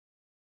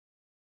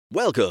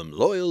Welcome,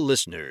 loyal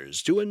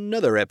listeners, to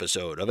another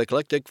episode of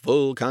Eclectic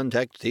Full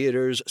Contact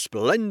Theater's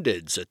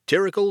splendid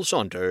satirical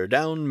saunter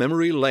down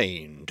memory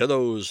lane to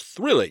those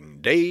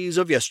thrilling days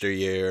of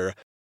yesteryear,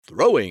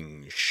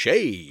 Throwing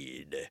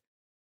Shade.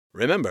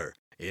 Remember,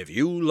 if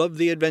you love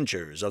the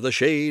adventures of the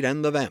Shade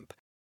and the Vamp,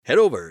 head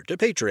over to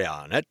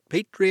Patreon at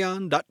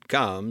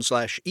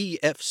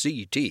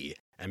patreon.com/EFCT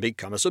and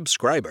become a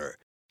subscriber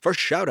for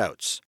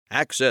shoutouts,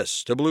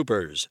 access to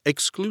bloopers,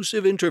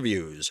 exclusive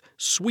interviews,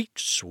 sweet,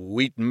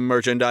 sweet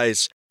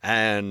merchandise,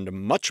 and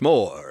much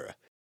more.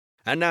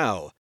 And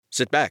now,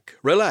 sit back,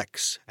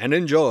 relax, and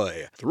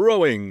enjoy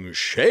Throwing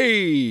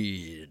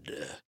Shade.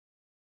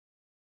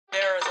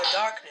 There is a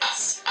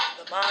darkness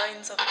in the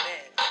minds of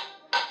men,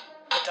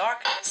 a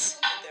darkness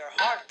in their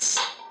hearts,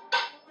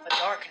 a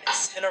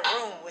darkness in a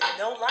room with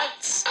no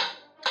lights.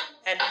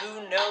 And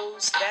who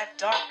knows that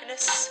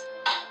darkness?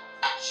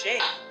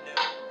 Shade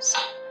knows.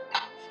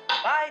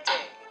 By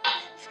day,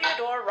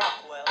 Theodore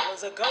Rockwell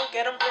is a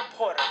go-get-em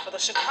reporter for the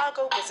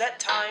Chicago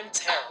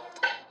Gazette-Times-Herald.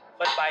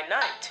 But by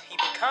night, he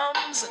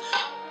becomes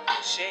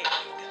Shade.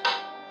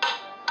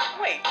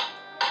 Wait,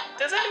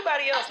 does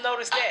anybody else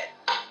notice that?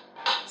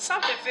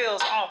 Something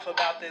feels off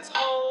about this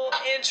whole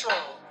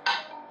intro.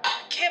 I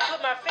can't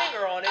put my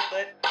finger on it,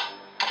 but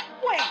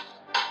wait,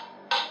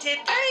 did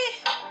they?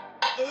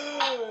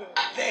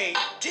 They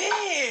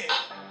did!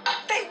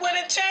 They went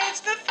and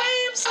changed the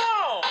theme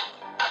song!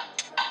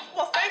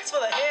 Well, thanks for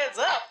the heads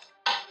up.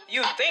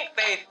 You'd think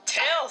they'd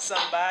tell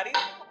somebody.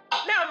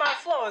 Now my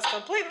flow is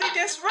completely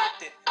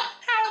disrupted.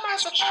 How am I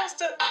supposed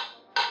to...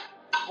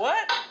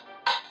 What?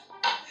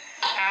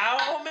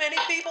 How many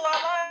people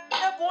are lined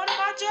up wanting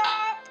my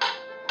job?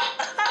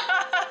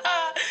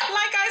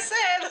 Like I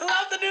said,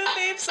 love the new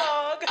theme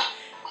song.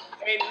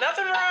 Ain't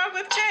nothing wrong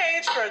with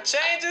change for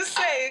change's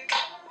sake.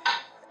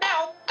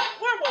 Now,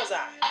 where was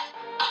I?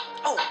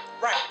 Oh,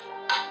 right.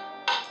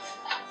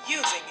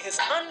 Using his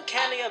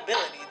uncanny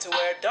ability to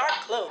wear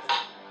dark clothing,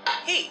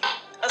 he,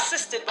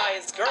 assisted by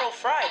his girl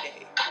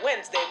Friday,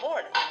 Wednesday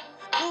morning,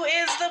 who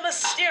is the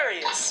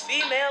mysterious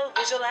female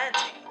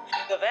vigilante,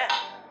 the Vamp,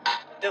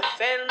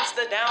 defends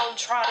the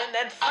downtrodden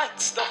and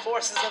fights the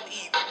forces of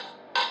evil.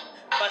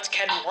 But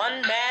can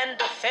one man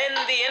defend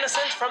the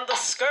innocent from the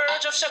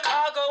scourge of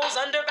Chicago's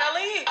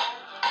underbelly?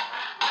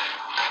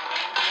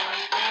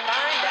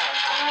 Find out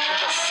in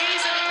the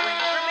Season 3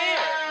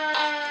 premiere,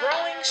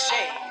 Throwing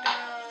Shade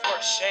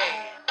for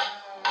Shade.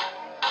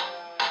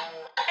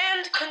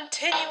 And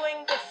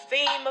continuing the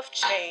theme of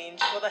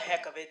change for the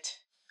heck of it,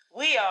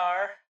 we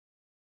are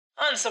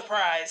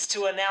unsurprised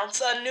to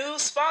announce a new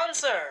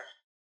sponsor.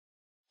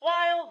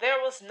 While there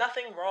was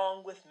nothing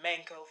wrong with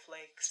Mango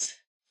Flakes,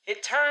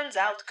 it turns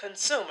out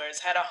consumers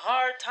had a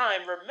hard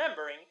time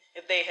remembering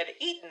if they had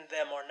eaten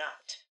them or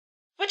not,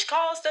 which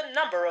caused a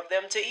number of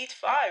them to eat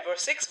 5 or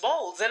 6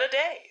 bowls in a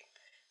day,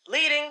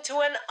 leading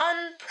to an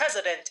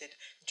unprecedented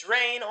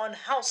drain on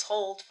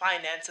household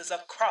finances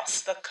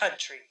across the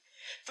country,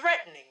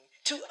 threatening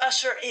to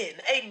usher in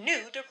a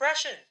new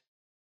depression.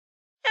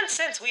 And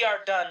since we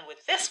are done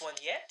with this one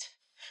yet,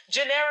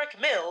 Generic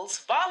Mills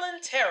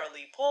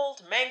voluntarily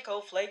pulled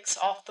Mango Flakes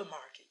off the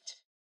market.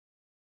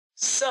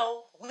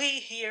 So, we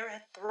here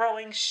at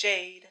Throwing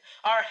Shade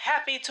are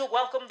happy to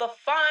welcome the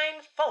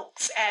fine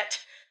folks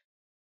at,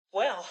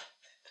 well,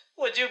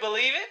 would you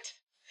believe it?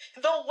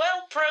 The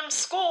Well-Prim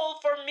School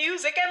for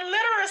Music and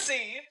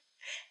Literacy!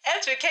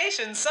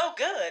 Education so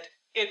good,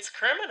 it's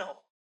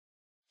criminal.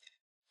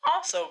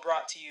 Also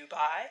brought to you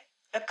by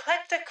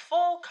Eclectic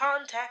Full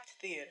Contact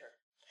Theater,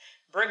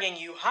 bringing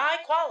you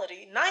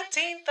high-quality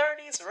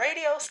 1930s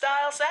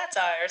radio-style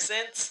satire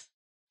since...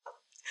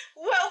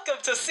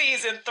 Welcome to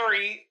Season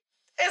 3!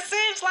 It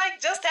seems like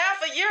just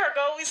half a year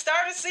ago we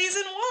started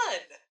Season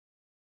 1.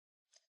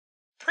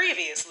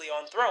 Previously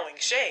on Throwing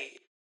Shade.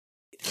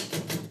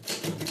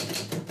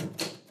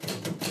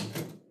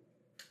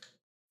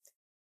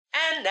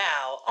 And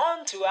now,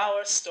 on to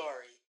our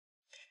story.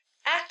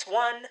 Act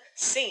 1,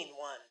 Scene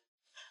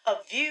 1.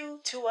 A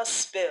View to a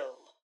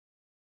Spill.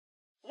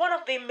 One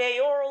of the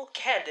mayoral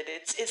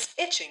candidates is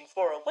itching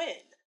for a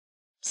win,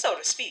 so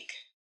to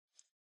speak.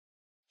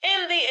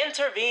 In the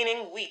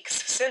intervening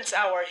weeks since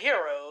our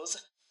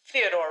heroes,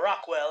 Theodore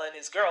Rockwell and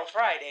his girl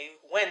Friday,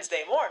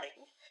 Wednesday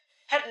morning,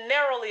 had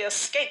narrowly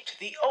escaped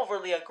the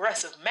overly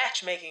aggressive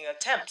matchmaking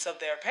attempts of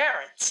their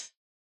parents,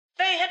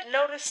 they had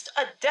noticed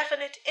a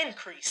definite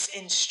increase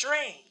in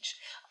strange,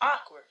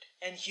 awkward,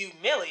 and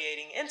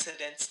humiliating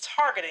incidents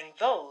targeting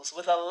those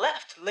with a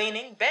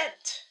left-leaning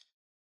bent.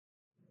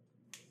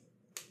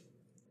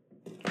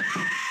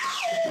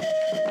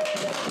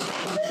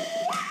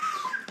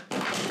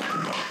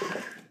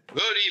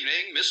 Good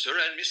evening, Mr.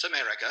 and Miss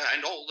America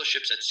and all the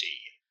ships at sea.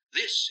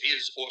 This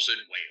is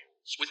Orson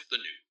Welles with the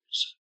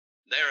news.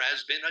 There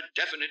has been a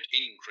definite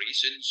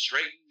increase in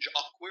strange,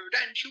 awkward,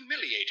 and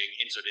humiliating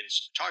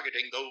incidents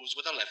targeting those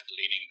with a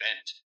left-leaning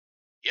bent.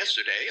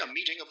 Yesterday, a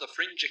meeting of the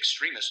fringe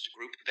extremist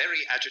group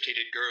Very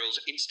Agitated Girls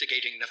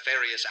Instigating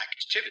Nefarious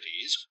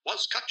Activities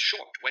was cut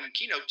short when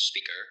keynote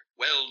speaker,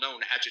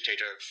 well-known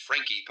agitator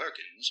Frankie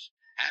Perkins,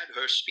 had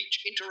her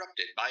speech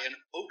interrupted by an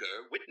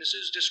odor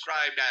witnesses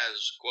described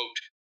as, quote,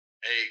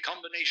 a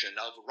combination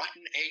of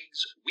rotten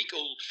eggs,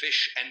 week-old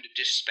fish, and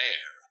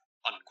despair,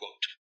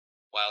 unquote.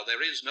 While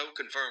there is no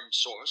confirmed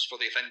source for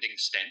the offending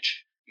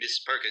stench, Miss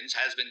Perkins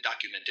has been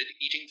documented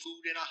eating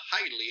food in a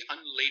highly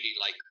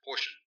unladylike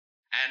portion,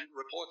 and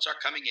reports are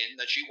coming in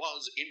that she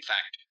was, in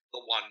fact,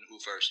 the one who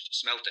first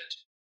smelt it.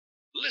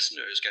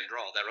 Listeners can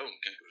draw their own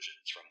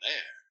conclusions from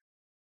there.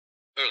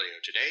 Earlier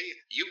today,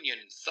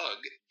 Union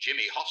thug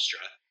Jimmy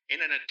Hofstra,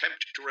 in an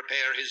attempt to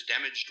repair his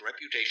damaged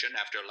reputation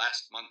after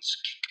last month's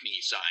Kick Me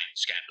sign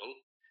scandal,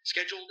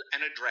 scheduled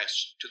an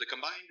address to the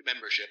combined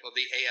membership of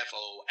the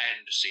AFO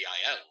and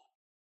CIL.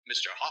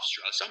 Mr.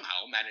 Hofstra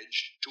somehow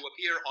managed to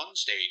appear on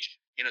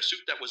stage in a suit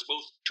that was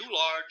both too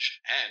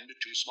large and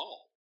too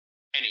small.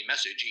 Any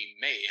message he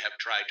may have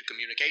tried to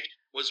communicate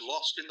was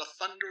lost in the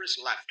thunderous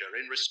laughter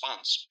in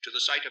response to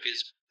the sight of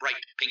his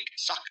bright pink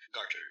sock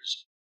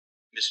garters.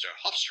 Mr.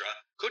 Hofstra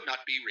could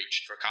not be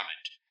reached for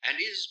comment, and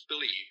is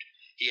believed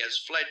he has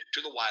fled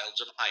to the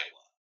wilds of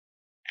Iowa.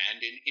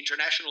 And in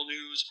international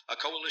news, a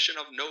coalition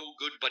of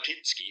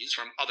no-good-Batinskis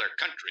from other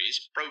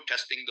countries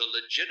protesting the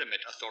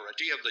legitimate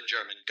authority of the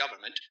German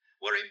government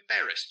were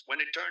embarrassed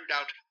when it turned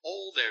out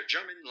all their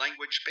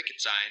German-language picket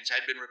signs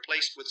had been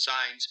replaced with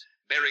signs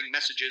bearing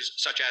messages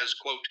such as,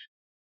 quote,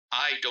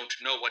 I don't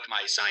know what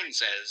my sign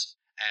says,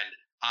 and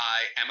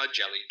I am a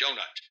jelly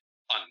donut,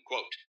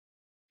 unquote.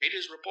 It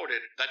is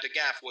reported that the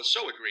gaffe was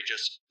so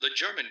egregious, the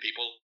German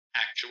people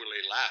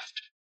actually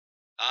laughed.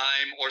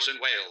 I'm Orson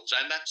Welles,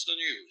 and that's the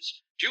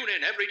news. Tune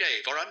in every day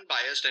for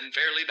unbiased and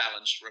fairly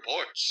balanced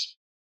reports.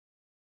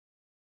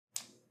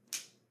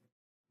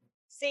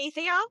 See,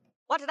 Theo?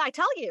 What did I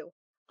tell you?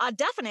 A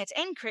definite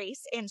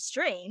increase in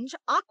strange,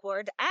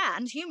 awkward,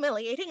 and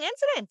humiliating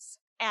incidents.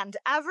 And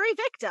every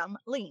victim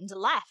leaned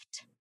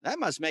left. That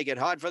must make it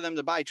hard for them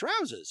to buy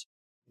trousers.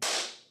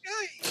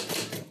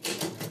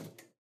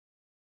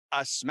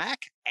 A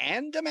smack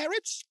and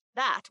demerits?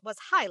 That was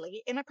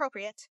highly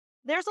inappropriate.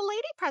 There's a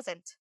lady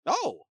present.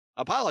 Oh,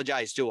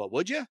 apologize to her,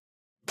 would you?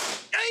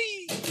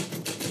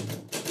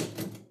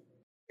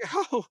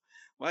 Oh,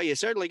 well, you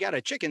certainly got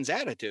a chicken's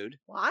attitude.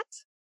 What?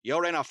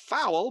 You're in a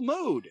foul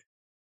mood.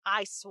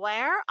 I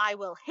swear I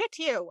will hit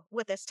you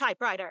with this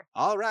typewriter.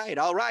 All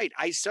right,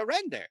 I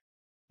surrender.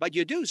 But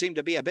you do seem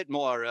to be a bit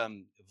more,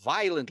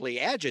 violently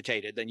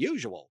agitated than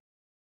usual.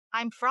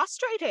 I'm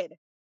frustrated.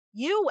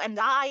 You and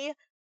I,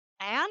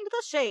 and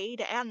the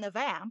Shade and the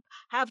Vamp,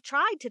 have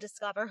tried to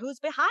discover who's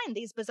behind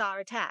these bizarre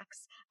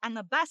attacks, and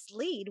the best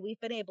lead we've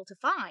been able to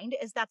find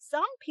is that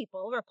some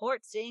people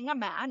report seeing a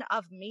man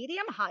of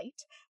medium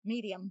height,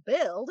 medium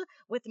build,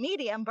 with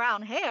medium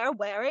brown hair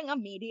wearing a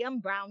medium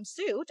brown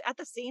suit at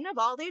the scene of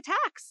all the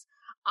attacks.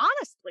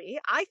 Honestly,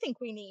 I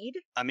think we need...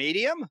 A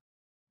medium?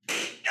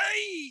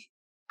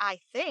 I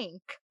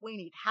think we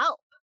need help.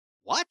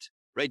 What?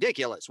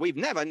 Ridiculous. We've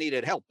never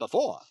needed help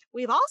before.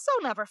 We've also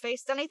never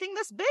faced anything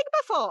this big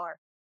before.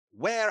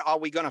 Where are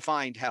we going to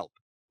find help?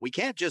 We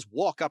can't just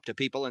walk up to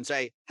people and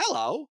say,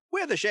 hello,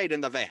 we're the Shade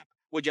and the Vamp.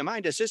 Would you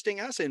mind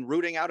assisting us in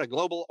rooting out a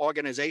global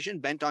organization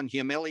bent on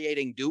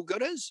humiliating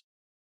do-gooders?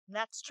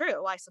 That's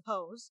true, I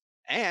suppose.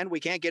 And we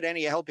can't get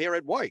any help here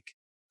at work.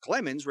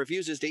 Clemens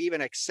refuses to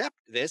even accept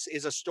this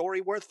is a story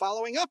worth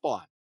following up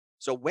on.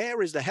 So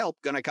where is the help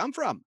going to come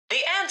from? The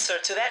answer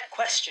to that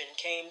question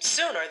came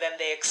sooner than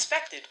they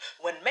expected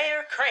when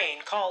Mayor Crane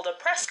called a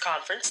press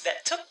conference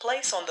that took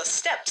place on the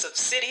steps of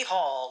City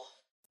Hall.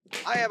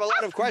 I have a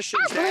lot of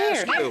questions to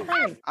ask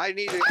you. I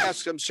need to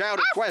ask some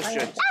shouted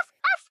questions.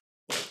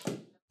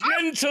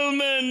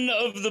 Gentlemen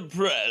of the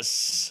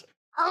press.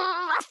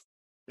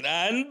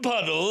 And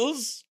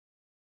Puddles.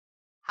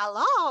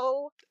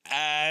 Hello.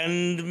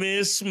 And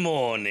Miss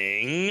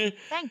Morning.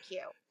 Thank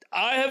you.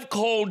 I have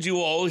called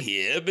you all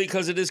here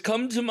because it has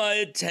come to my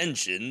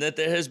attention that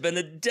there has been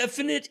a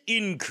definite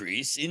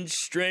increase in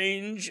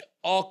strange,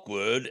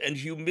 awkward, and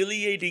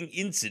humiliating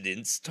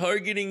incidents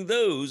targeting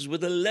those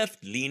with a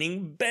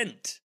left-leaning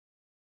bent.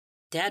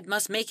 That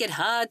must make it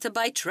hard to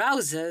buy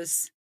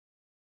trousers.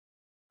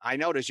 I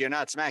notice you're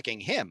not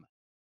smacking him.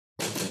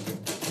 He's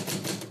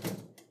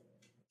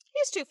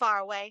too far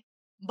away,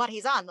 but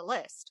he's on the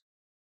list.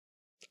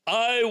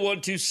 I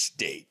want to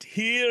state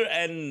here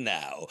and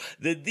now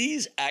that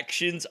these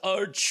actions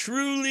are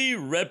truly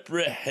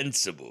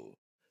reprehensible.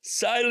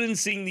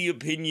 Silencing the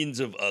opinions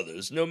of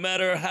others, no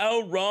matter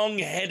how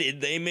wrong-headed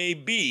they may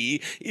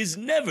be, is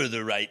never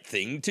the right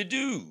thing to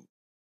do.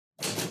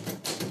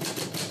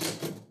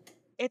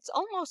 It's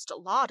almost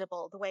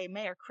laudable the way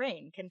Mayor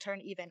Crane can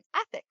turn even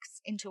ethics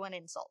into an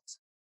insult.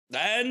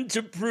 And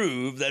to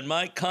prove that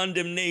my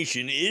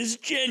condemnation is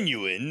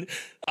genuine,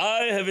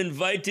 I have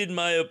invited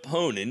my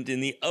opponent in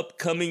the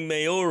upcoming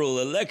mayoral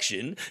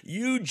election,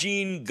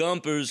 Eugene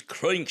Gompers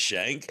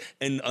Crankshank,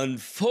 an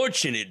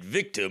unfortunate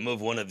victim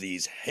of one of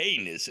these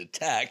heinous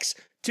attacks,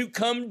 to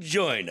come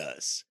join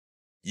us.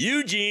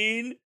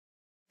 Eugene,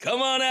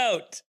 come on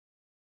out.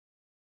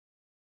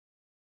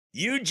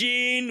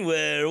 Eugene,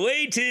 we're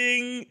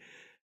waiting.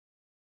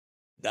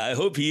 I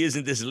hope he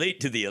isn't this late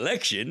to the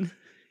election.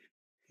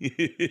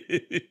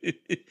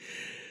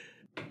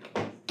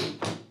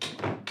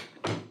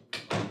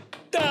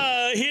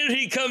 Here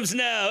he comes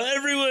now.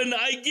 Everyone,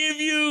 I give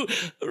you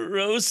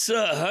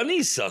Rosa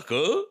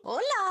Honeysuckle.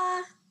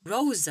 Hola.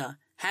 Rosa,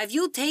 have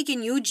you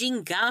taken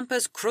Eugene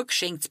Gomper's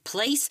Crookshank's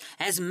place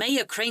as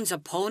Mayor Crane's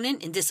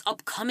opponent in this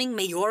upcoming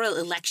mayoral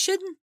election?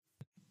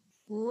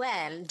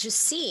 Well, you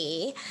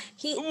see,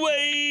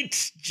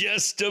 Wait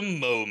just a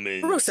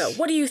moment. Rosa,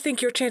 what do you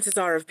think your chances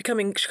are of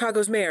becoming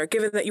Chicago's mayor,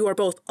 given that you are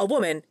both a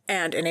woman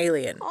and an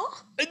alien?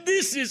 Oh,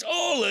 This is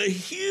all a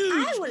huge...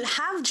 I will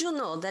have you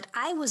know that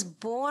I was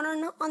born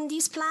on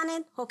this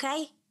planet,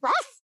 okay?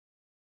 Ruff!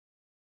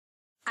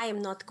 I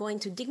am not going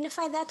to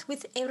dignify that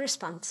with a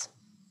response.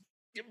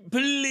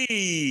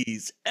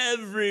 Please,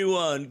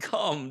 everyone,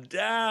 calm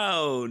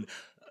down.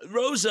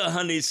 Rosa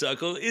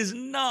Honeysuckle is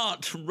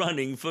not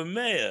running for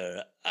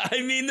mayor.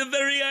 I mean, the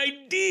very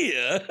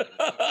idea.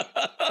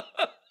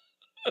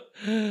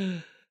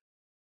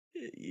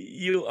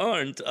 You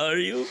aren't, are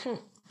you?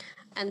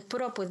 And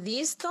put up with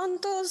these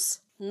tontos?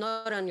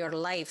 Not on your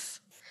life.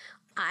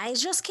 I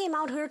just came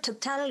out here to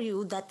tell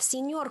you that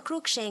Senor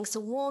Crookshanks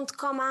won't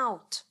come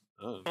out.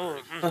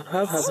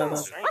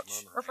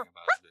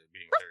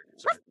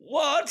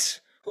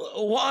 What?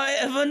 Why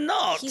ever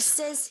not? He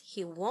says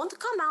he won't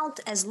come out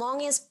as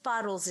long as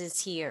Puddles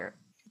is here.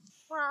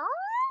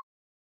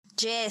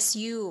 Jess,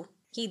 you.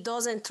 He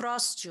doesn't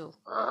trust you.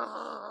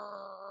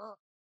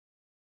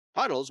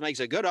 Puddles makes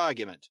a good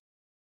argument.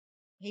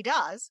 He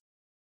does?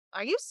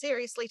 Are you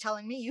seriously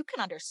telling me you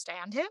can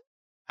understand him?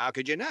 How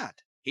could you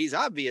not? He's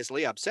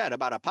obviously upset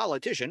about a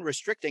politician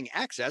restricting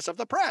access of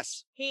the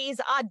press. He's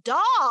a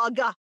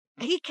dog!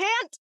 He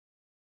can't...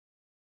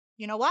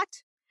 You know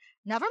what?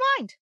 Never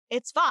mind.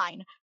 It's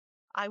fine.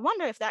 I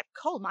wonder if that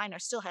coal miner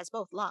still has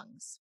both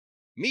lungs.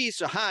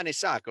 Mr.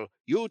 Honeysuckle,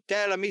 you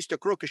tell Mr.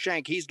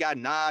 Crookshank he's got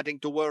nothing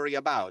to worry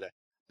about.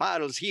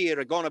 Puddles here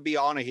are gonna be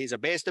on his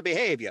best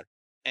behavior.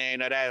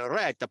 Ain't that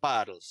right, the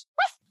Puddles?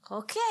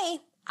 Okay,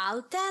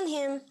 I'll tell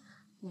him.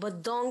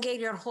 But don't get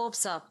your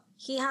hopes up.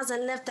 He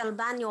hasn't left El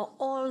Baño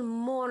all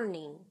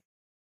morning.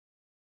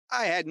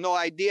 I had no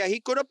idea he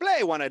could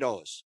play one of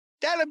those.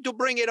 Tell him to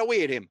bring it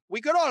with him.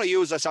 We could all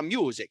use some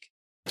music.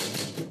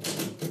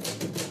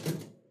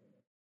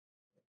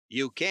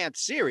 You can't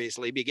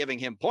seriously be giving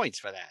him points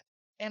for that.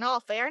 In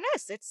all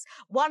fairness, it's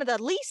one of the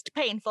least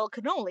painful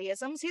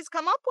cannolisms he's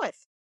come up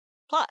with.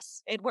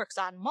 Plus, it works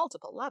on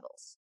multiple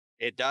levels.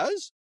 It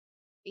does?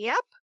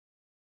 Yep.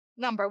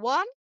 Number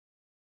 1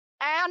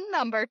 and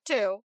number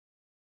 2.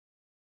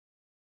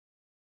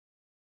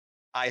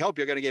 I hope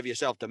you're going to give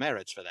yourself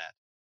demerits for that.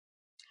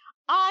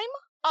 I'm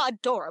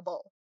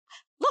adorable.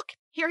 Look,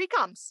 here he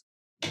comes.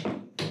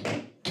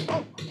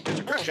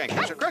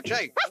 Mr.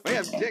 Crookshank, we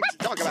have things to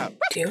talk about.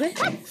 Do it?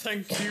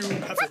 Thank you,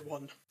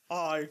 everyone.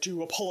 I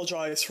do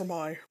apologize for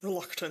my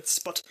reluctance,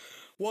 but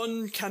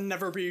one can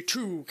never be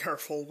too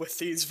careful with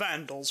these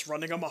vandals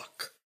running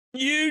amok.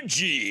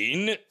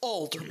 Eugene!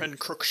 Alderman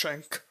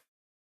Crookshank.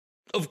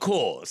 Of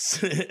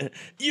course.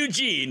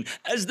 Eugene,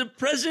 as the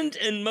present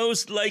and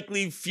most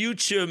likely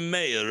future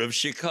mayor of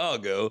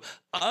Chicago,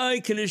 I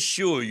can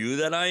assure you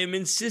that I am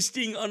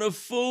insisting on a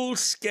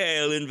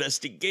full-scale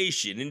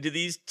investigation into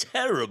these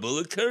terrible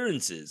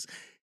occurrences.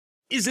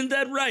 Isn't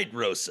that right,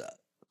 Rosa?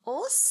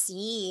 Oh,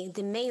 see,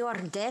 the mayor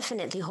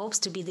definitely hopes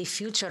to be the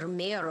future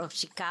mayor of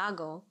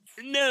Chicago.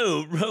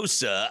 No,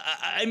 Rosa,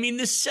 I mean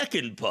the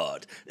second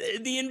part.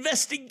 The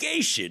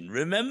investigation,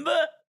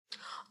 remember?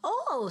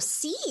 Oh,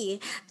 see,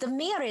 the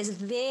mayor is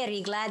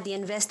very glad the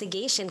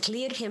investigation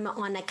cleared him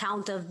on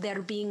account of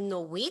there being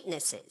no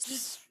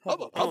witnesses.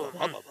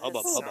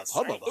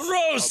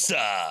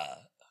 Rosa!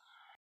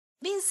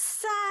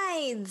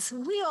 Besides,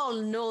 we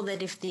all know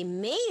that if the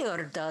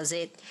mayor does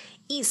it,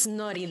 it's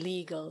not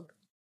illegal.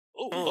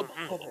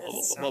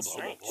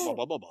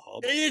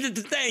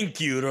 Thank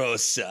you,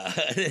 Rosa.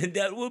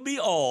 That will be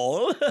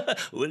all.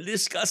 We'll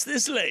discuss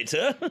this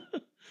later.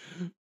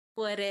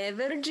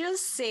 Whatever you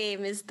say,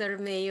 Mr.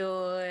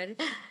 Mayor.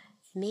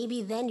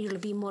 Maybe then you'll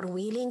be more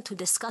willing to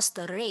discuss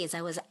the raise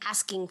I was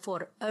asking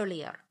for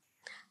earlier.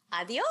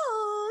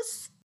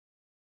 Adios!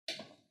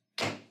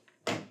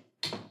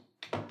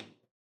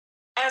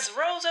 As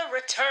Rosa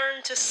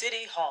returned to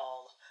City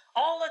Hall,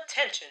 all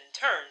attention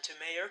turned to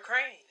Mayor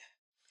Crane.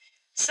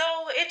 So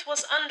it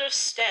was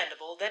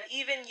understandable that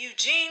even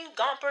Eugene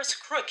Gomper's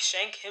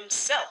Crookshank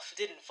himself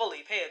didn't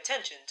fully pay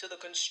attention to the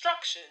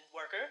construction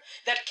worker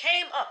that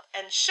came up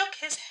and shook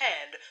his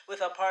hand with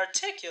a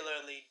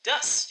particularly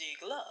dusty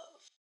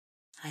glove.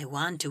 I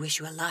want to wish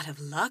you a lot of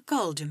luck,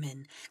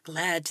 Alderman.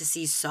 Glad to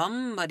see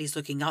somebody's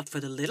looking out for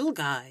the little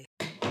guy.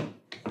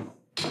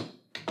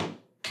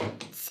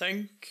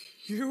 Thank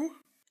you.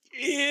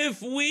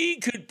 If we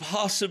could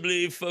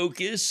possibly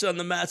focus on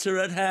the matter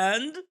at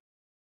hand.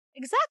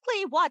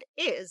 Exactly what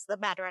is the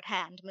matter at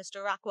hand,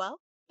 Mr.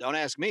 Rockwell? Don't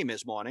ask me,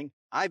 Miss Morning.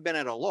 I've been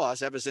at a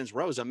loss ever since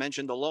Rosa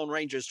mentioned the Lone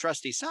Ranger's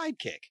trusty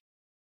sidekick.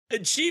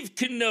 Chief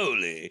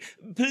Cannoli,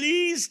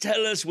 please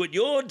tell us what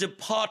your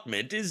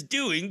department is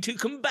doing to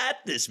combat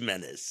this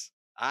menace.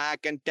 I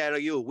can tell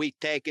you we've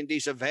taken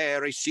this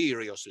very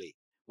seriously.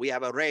 We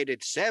have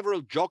raided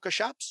several joker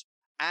shops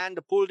and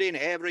pulled in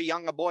every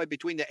young boy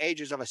between the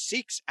ages of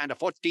 6 and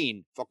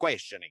 14 for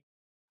questioning.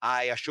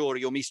 I assure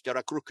you,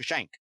 Mr.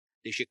 Crookshank,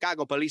 the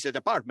Chicago Police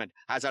Department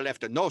has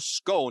left no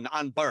scone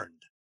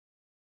urburned.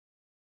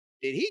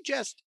 Did he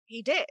just...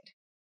 He did.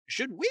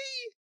 Should we?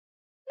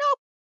 Nope.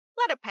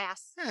 Let it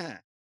pass.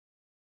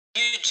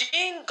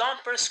 Eugene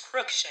Gompers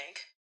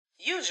Crookshank,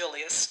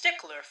 usually a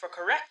stickler for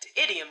correct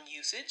idiom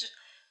usage,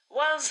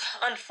 was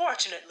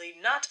unfortunately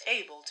not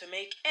able to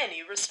make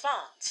any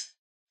response.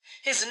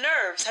 His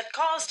nerves had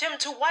caused him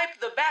to wipe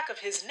the back of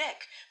his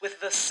neck with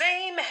the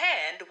same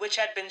hand which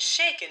had been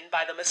shaken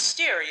by the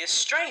mysterious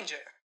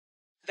stranger.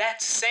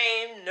 That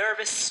same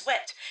nervous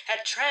sweat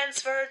had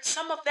transferred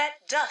some of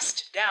that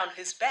dust down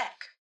his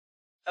back.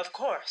 Of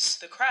course,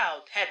 the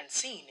crowd hadn't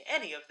seen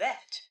any of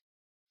that.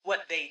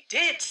 What they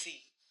did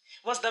see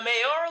was the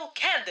mayoral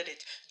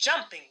candidate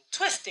jumping,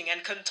 twisting,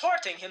 and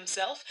contorting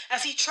himself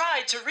as he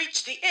tried to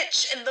reach the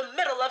itch in the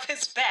middle of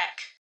his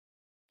back.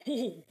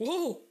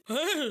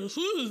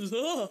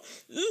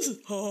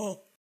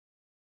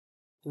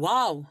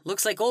 Wow,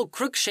 looks like old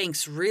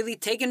Crookshank's really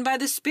taken by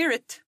the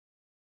spirit.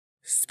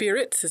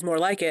 Spirits is more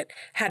like it.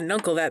 Had an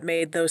uncle that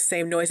made those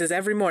same noises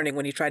every morning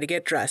when he tried to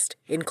get dressed,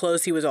 in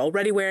clothes he was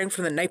already wearing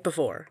from the night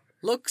before.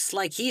 Looks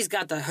like he's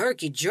got the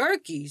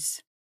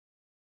herky-jerkies.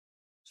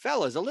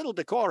 Fellas, a little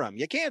decorum.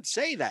 You can't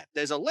say that.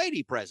 There's a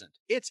lady present.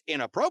 It's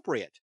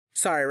inappropriate.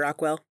 Sorry,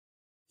 Rockwell.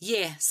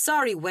 Yeah,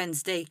 sorry,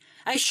 Wednesday.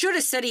 I should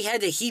have said he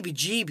had the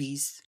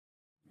heebie-jeebies.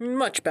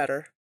 Much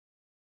better.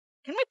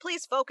 Can we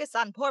please focus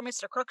on poor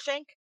Mr.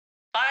 Crookshank?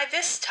 By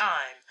this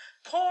time,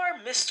 poor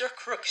Mr.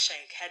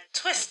 Crookshank had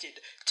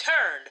twisted,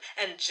 turned,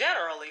 and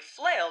generally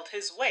flailed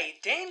his way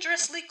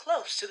dangerously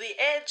close to the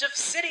edge of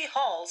City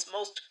Hall's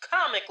most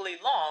comically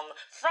long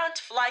front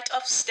flight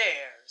of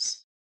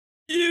stairs.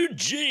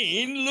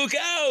 Eugene, look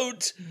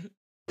out!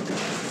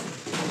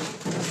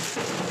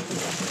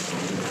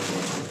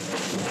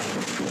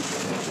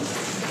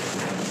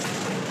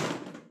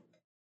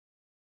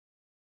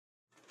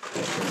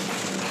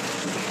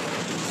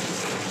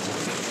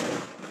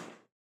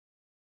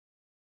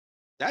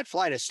 That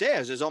flight of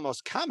stairs is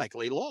almost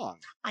comically long.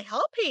 I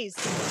hope he's...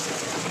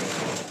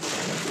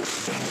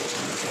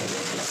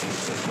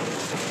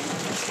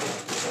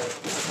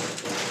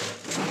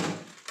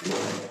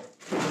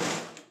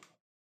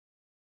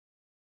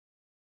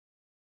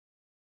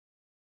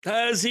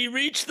 Has he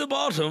reached the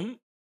bottom?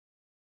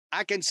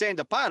 I can send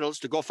the paddles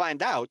to go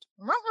find out.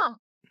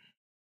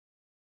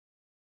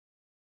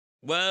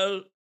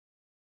 Well,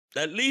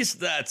 at least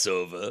that's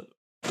over.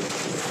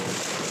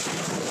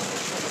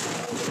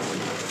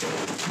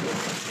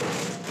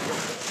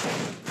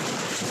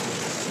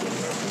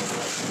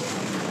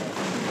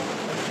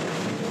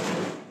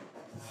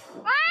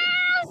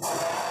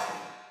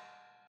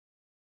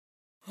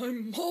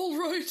 I'm all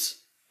right.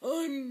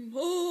 I'm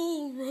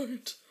all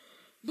right.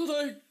 But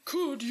I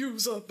could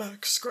use a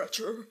back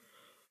scratcher.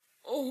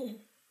 Oh,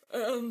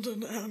 and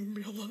an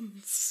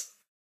ambulance.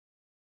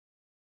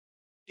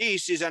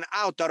 This is an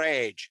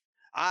outrage.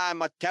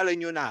 I'm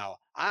telling you now.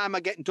 I'm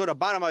getting to the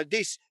bottom of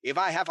this if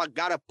I have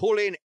got to pull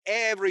in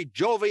every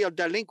jovial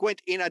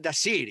delinquent in the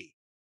city.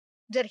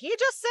 Did he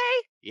just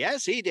say?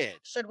 Yes, he did.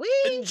 Should A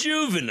we?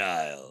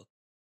 juvenile.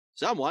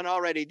 Someone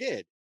already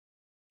did.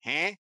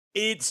 Huh?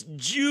 It's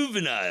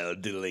juvenile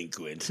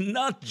delinquent,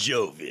 not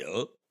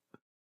jovial.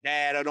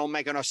 That don't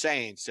make no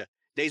sense.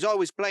 They's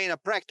always playing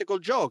practical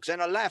jokes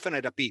and laughing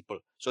at the people,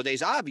 so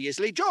they's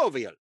obviously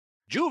jovial.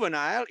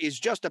 Juvenile is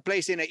just a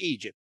place in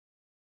Egypt.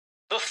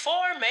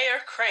 Before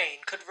Mayor Crane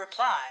could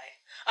reply,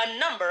 a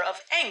number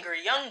of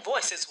angry young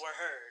voices were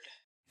heard.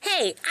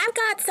 Hey, I've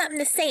got something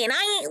to say, and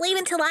I ain't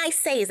leaving till I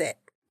says it.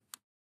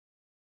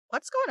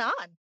 What's going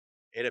on?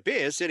 It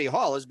appears City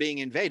Hall is being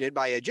invaded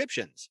by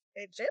Egyptians.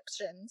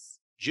 Egyptians?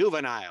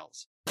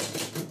 Juveniles.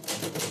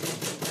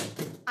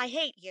 I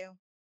hate you.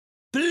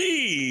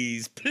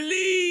 Please,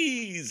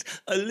 please,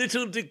 a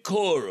little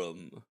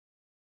decorum.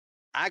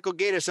 I could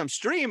get us some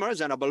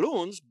streamers and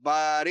balloons,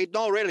 but it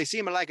don't really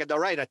seem like the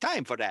right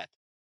time for that.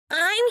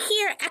 I'm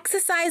here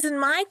exercising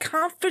my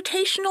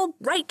confrontational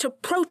right to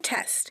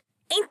protest.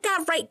 Ain't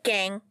that right,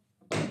 gang?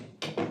 Yeah,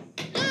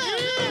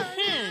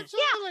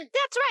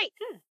 that's right.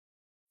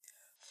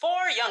 4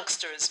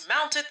 youngsters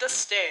mounted the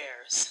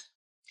stairs.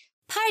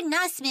 Pardon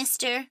us,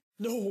 mister.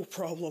 No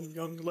problem,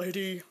 young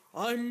lady.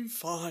 I'm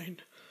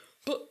fine.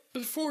 But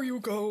before you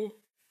go,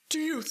 do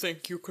you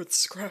think you could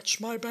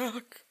scratch my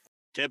back?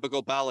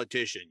 Typical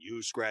politician.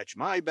 You scratch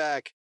my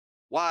back.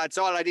 What's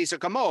all of this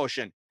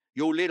commotion?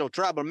 You little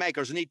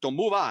troublemakers need to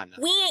move on.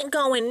 We ain't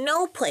going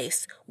no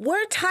place.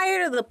 We're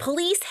tired of the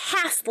police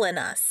hassling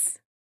us.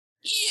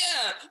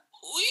 Yeah,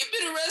 we've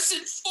been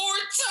arrested 4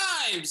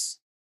 times.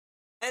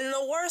 And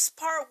the worst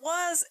part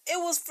was, it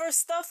was for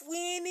stuff we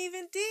ain't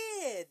even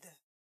did.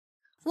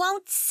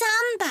 Won't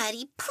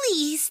somebody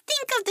please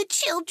think of the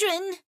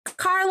children?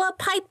 Carla,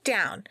 pipe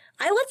down.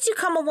 I lets you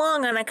come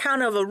along on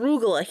account of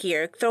arugula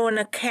here, throwing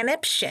a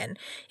conniption.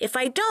 If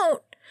I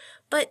don't,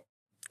 but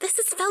This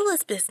is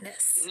Fella's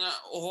business. Now,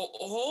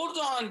 hold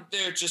on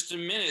there just a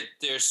minute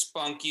there,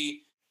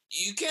 Spunky.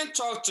 You can't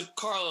talk to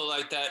Carla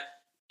like that.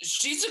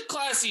 She's a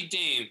classy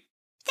dame.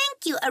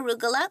 Thank you,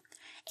 Arugula.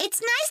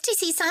 It's nice to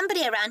see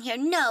somebody around here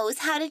knows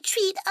how to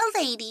treat a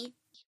lady.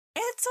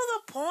 Get to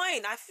the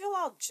point. I feel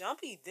all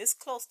jumpy this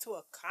close to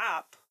a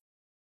cop.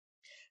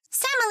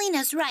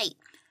 Semolina's right.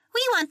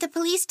 We want the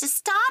police to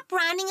stop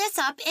rounding us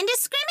up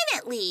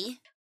indiscriminately.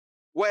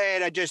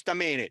 Wait just a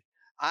minute.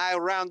 I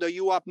round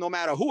you up no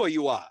matter who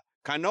you are.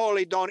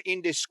 Cannoli don't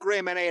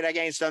indiscriminate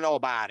against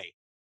nobody.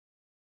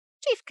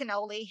 Chief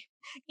Cannoli,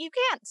 you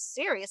can't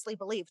seriously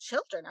believe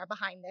children are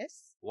behind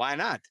this. Why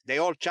not? They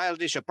all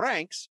childish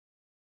pranks.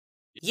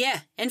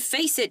 Yeah, and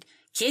face it,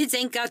 kids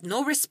ain't got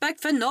no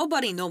respect for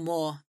nobody no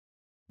more.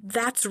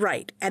 That's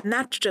right, and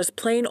that's just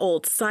plain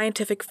old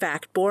scientific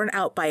fact borne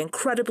out by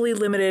incredibly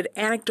limited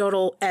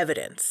anecdotal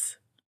evidence.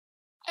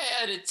 I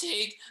had to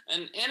take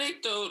an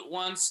anecdote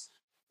once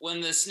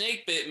when the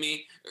snake bit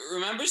me.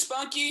 Remember,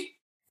 Spunky?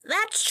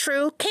 That's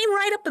true. Came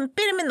right up and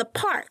bit him in the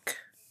park.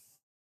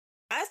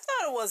 I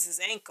thought it was his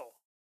ankle.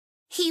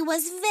 He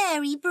was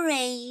very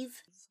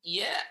brave.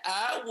 Yeah,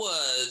 I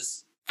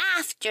was.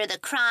 After the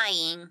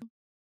crying.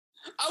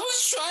 I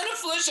was trying to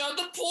flush out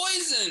the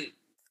poison.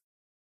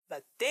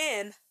 But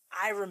then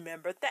I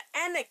remembered the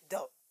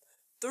anecdote.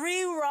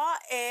 3 raw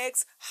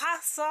eggs,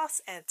 hot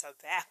sauce, and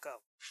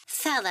tobacco.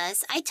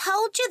 Fellas, I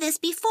told you this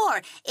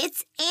before.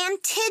 It's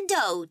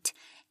antidote.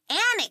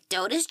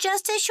 Anecdote is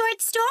just a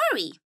short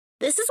story.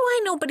 This is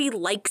why nobody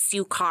likes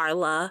you,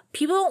 Carla.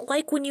 People don't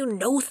like when you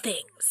know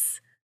things.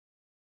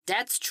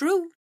 That's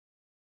true.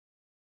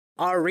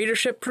 Our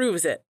readership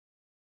proves it.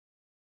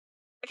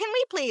 Can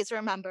we please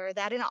remember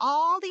that in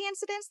all the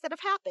incidents that have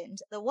happened,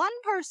 the one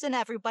person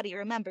everybody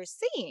remembers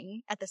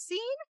seeing at the scene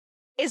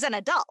is an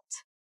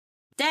adult?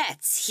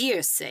 That's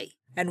hearsay.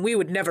 And we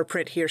would never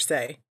print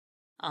hearsay.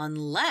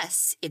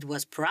 Unless it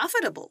was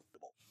profitable.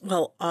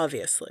 Well,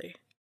 obviously.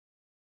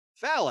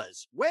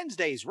 Fellas,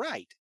 Wednesday's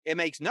right. It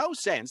makes no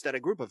sense that a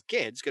group of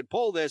kids could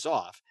pull this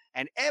off,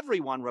 and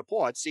everyone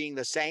reports seeing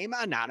the same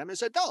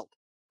anonymous adult.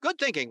 Good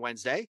thinking,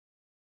 Wednesday.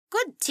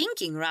 Good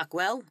thinking,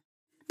 Rockwell.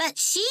 But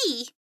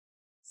she...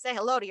 Say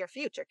hello to your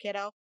future,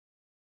 kiddo.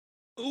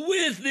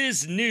 With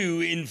this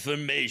new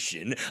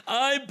information,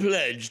 I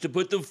pledge to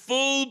put the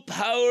full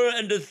power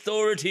and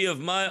authority of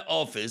my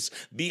office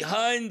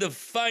behind the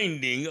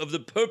finding of the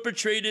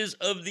perpetrators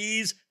of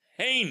these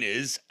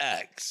heinous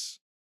acts.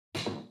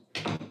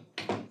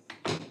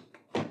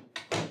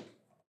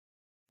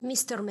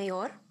 Mr.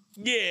 Mayor?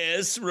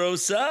 Yes,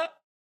 Rosa?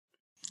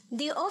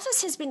 The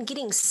office has been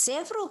getting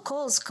several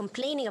calls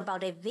complaining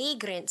about a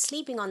vagrant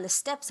sleeping on the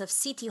steps of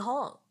City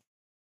Hall.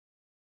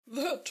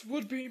 That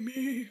would be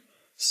me.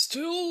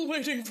 Still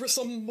waiting for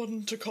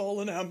someone to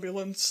call an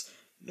ambulance.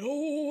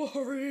 No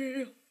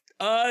hurry.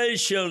 I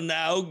shall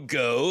now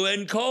go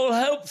and call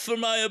help for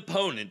my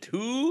opponent,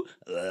 who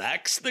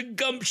lacks the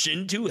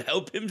gumption to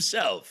help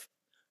himself.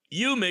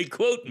 You may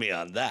quote me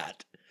on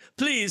that.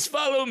 Please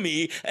follow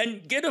me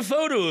and get a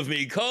photo of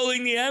me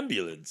calling the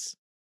ambulance.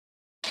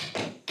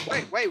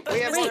 Wait, we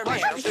have more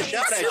questions to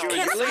shout at you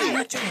as you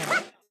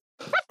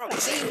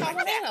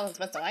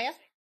leave.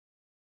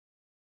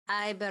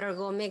 I better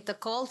go make the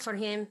call for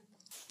him.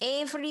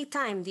 Every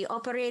time the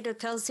operator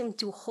tells him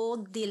to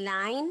hold the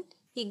line,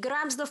 he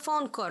grabs the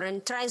phone cord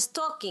and tries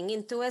talking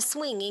into a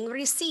swinging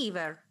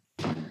receiver.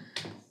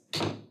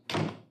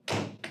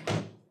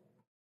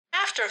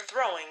 After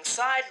throwing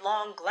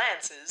sidelong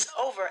glances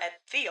over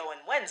at Theo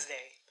and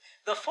Wednesday,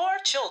 the 4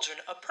 children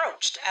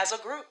approached as a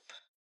group.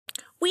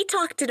 We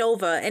talked it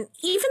over, and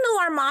even though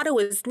our motto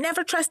is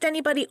never trust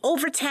anybody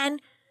over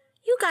 10,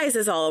 you guys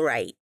is all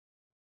right.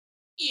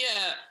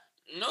 Yeah,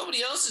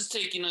 nobody else is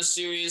taking us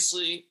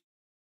seriously.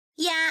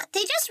 Yeah,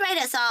 they just write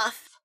us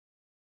off.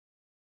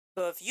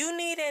 So if you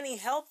need any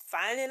help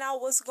finding out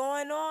what's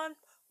going on,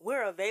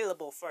 we're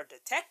available for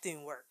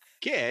detecting work.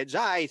 Kids,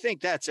 I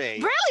think that's a...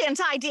 Brilliant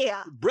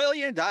idea!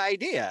 Brilliant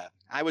idea.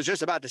 I was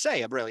just about to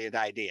say a brilliant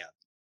idea.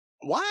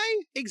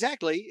 Why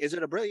exactly is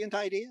it a brilliant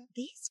idea?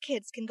 These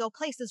kids can go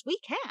places we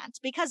can't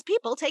because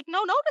people take no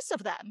notice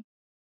of them.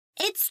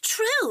 It's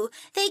true.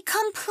 They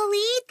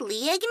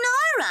completely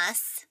ignore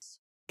us.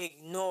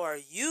 Ignore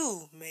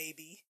you,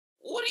 maybe.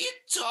 What are you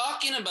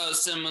talking about,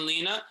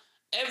 Semolina?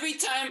 Every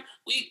time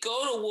we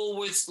go to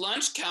Woolworth's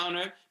lunch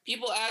counter,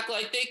 people act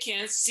like they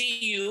can't see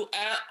you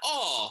at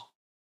all.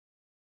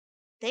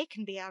 They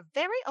can be our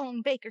very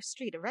own Baker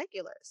Street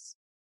irregulars.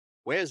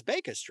 Where's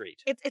Baker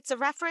Street? It's a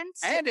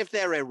reference. And if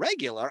they're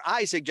irregular,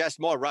 I suggest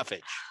more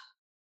roughage.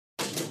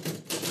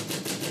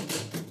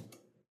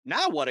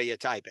 Now what are you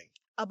typing?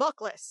 A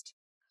book list.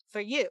 For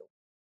you.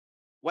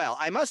 Well,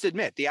 I must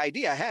admit, the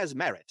idea has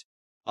merit.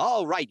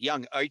 All right,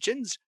 young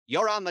urchins,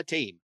 you're on the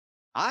team.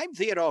 I'm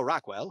Theodore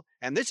Rockwell,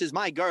 and this is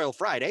my girl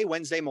Friday,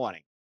 Wednesday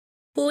morning.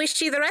 Who is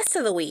she the rest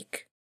of the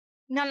week?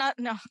 No.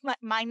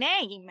 My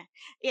name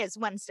is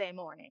Wednesday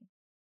morning.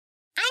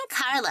 I'm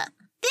Carla.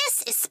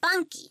 This is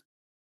Spunky.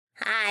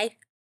 Hi.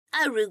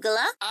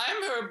 Arugula.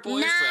 I'm her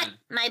boyfriend. Not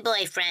my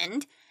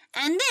boyfriend.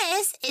 And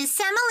this is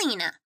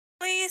Semolina.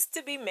 Pleased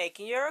to be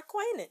making your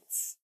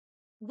acquaintance.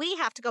 We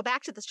have to go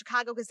back to the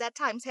Chicago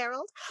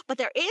Gazette-Times-Herald, but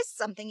there is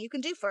something you can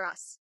do for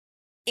us.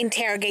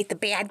 Interrogate the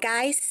bad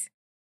guys?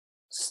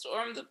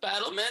 Storm the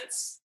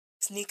battlements?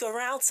 Sneak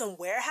around some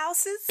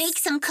warehouses? Bake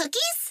some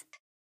cookies?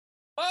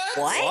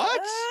 What?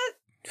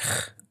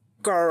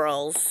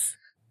 Girls.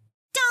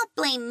 Don't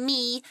blame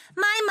me.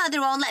 My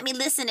mother won't let me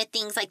listen to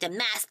things like the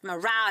Masked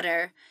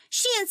Marauder.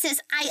 She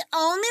insists I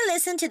only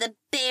listen to the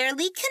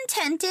barely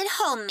contented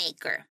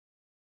homemaker.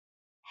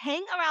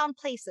 Hang around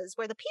places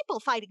where the people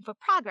fighting for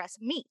progress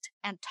meet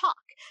and talk.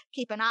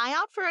 Keep an eye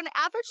out for an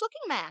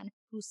average-looking man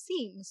who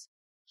seems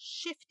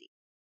shifty.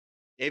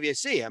 If you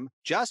see him,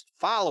 just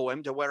follow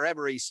him to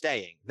wherever he's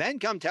staying. Then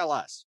come tell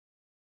us.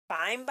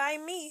 Fine by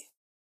me.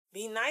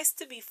 Be nice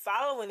to be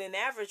following an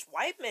average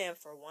white man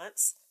for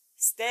once.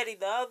 Steady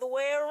the other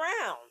way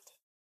around.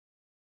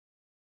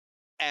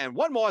 And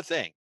one more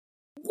thing.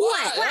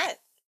 What?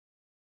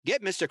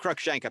 Get Mr.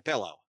 Crookshank a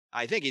pillow.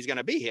 I think he's going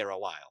to be here a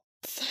while.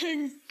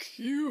 Thank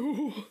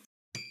you.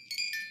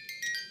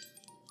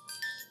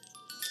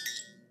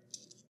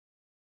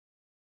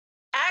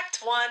 Act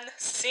 1,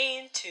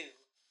 Scene 2.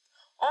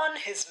 On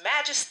His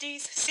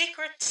Majesty's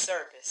Secret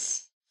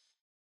Service.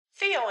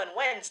 Theo and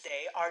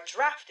Wednesday are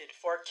drafted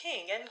for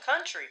King and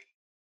Country.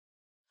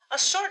 A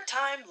short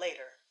time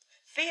later,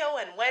 Theo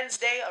and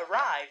Wednesday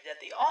arrived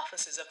at the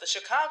offices of the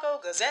Chicago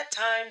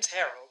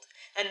Gazette-Times-Herald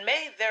and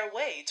made their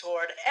way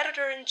toward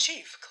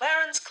Editor-in-Chief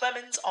Clarence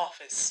Clemens'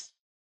 office.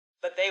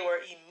 But they were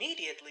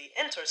immediately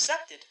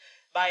intercepted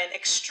by an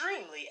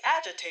extremely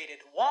agitated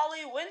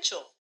Wally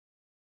Winchell.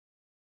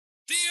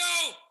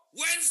 Theo!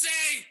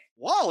 Wednesday!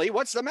 Wally,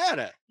 what's the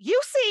matter? You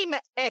seem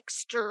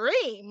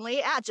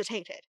extremely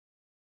agitated.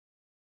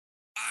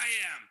 I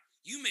am.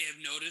 You may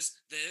have noticed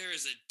that there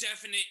is a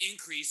definite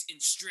increase in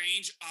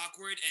strange,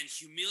 awkward, and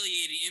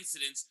humiliating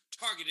incidents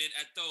targeted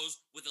at those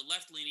with a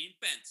left-leaning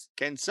bent.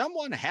 Can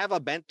someone have a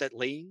bent that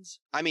leans?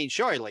 I mean,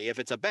 surely if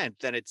it's a bent,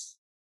 then it's,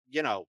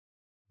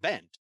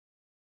 bent.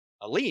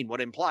 A lean would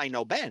imply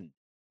no bend.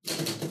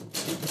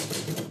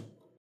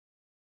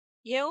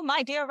 You,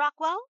 my dear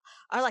Rockwell,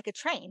 are like a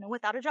train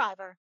without a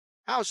driver.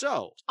 How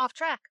so? Off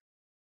track.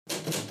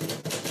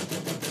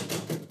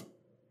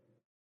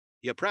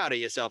 You're proud of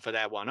yourself for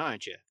that one,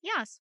 aren't you?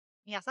 Yes.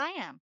 Yes, I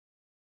am.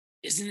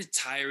 Isn't it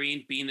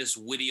tiring being this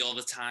witty all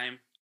the time?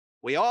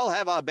 We all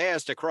have our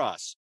bears to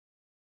cross.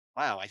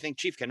 Wow, I think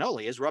Chief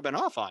Cannoli is rubbing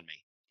off on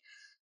me.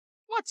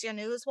 What's your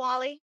news,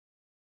 Wally?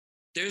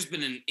 There's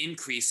been an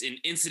increase in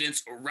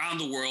incidents around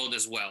the world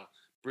as well.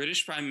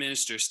 British Prime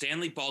Minister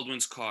Stanley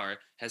Baldwin's car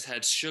has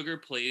had sugar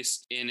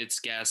placed in its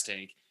gas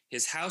tank.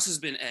 His house has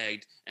been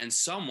egged, and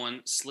someone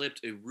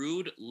slipped a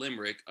rude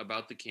limerick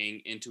about the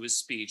king into his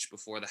speech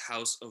before the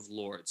House of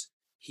Lords.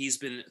 He's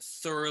been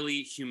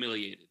thoroughly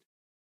humiliated.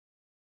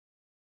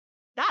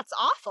 That's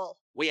awful.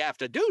 We have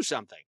to do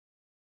something.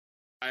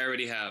 I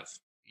already have.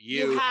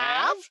 You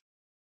have?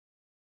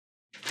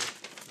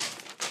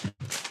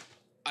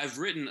 I've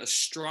written a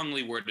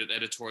strongly worded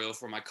editorial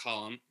for my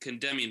column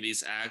condemning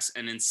these acts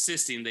and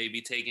insisting they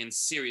be taken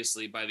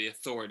seriously by the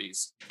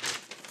authorities.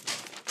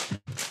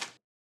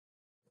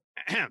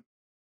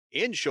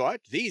 In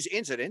short, these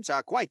incidents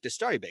are quite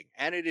disturbing,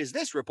 and it is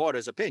this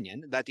reporter's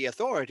opinion that the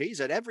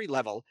authorities at every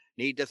level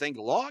need to think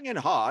long and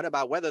hard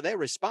about whether their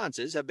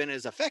responses have been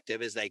as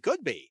effective as they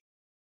could be.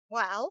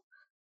 Well,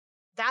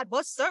 that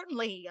was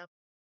certainly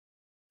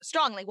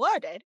strongly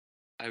worded.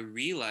 I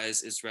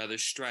realize it's rather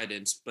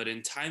strident, but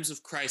in times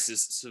of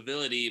crisis,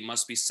 civility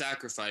must be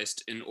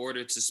sacrificed in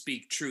order to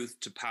speak truth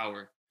to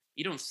power.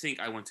 You don't think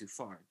I went too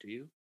far, do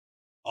you?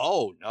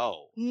 Oh,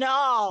 no.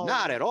 No.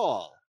 Not at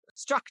all.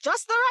 Struck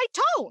just the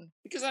right tone.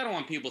 Because I don't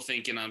want people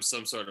thinking I'm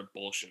some sort of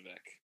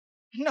Bolshevik.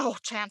 No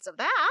chance of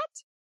that.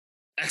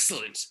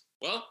 Excellent.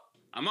 Well,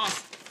 I'm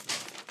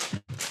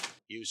off.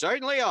 You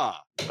certainly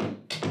are.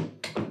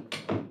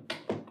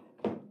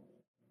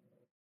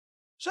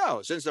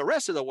 So, since the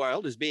rest of the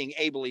world is being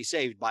ably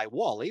saved by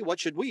Wally, what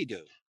should we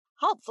do?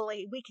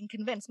 Hopefully, we can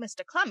convince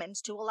Mr.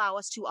 Clemens to allow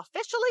us to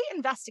officially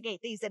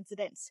investigate these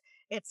incidents.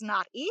 It's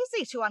not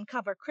easy to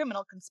uncover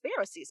criminal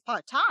conspiracies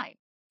part-time.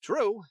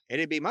 True,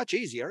 it'd be much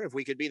easier if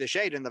we could be the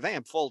Shade and the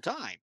Vamp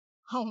full-time.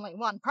 Only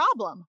one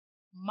problem.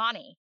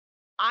 Money.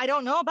 I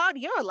don't know about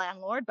your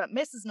landlord, but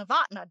Mrs.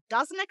 Novotna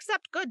doesn't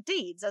accept good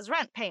deeds as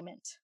rent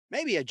payment.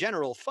 Maybe a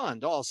general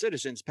fund all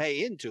citizens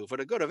pay into for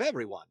the good of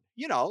everyone.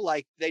 You know,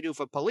 like they do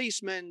for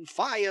policemen,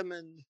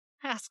 firemen.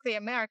 Ask the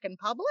American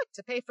public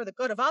to pay for the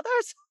good of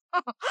others?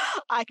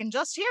 I can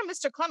just hear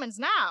Mr. Clemens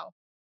now.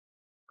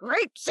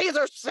 Great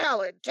Caesar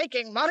salad,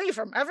 taking money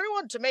from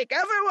everyone to make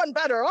everyone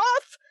better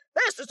off?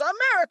 This is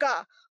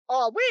America!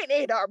 All we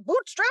need are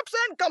bootstraps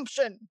and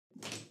gumption.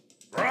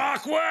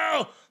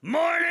 Rockwell,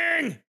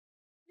 morning!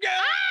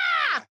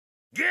 Ah!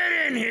 Get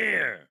in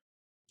here!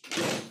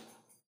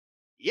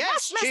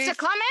 Yes, Mr. Chief.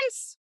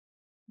 Clemens?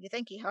 You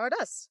think he heard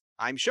us?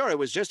 I'm sure it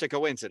was just a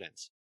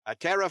coincidence. A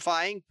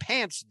terrifying,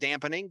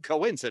 pants-dampening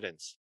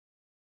coincidence.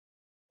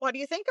 What do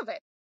you think of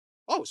it?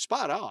 Oh,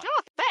 spot on.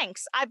 Oh,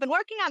 thanks. I've been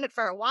working on it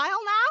for a while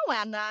now,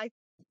 and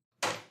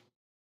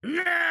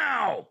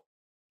Now!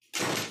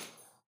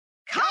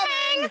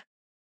 Coming!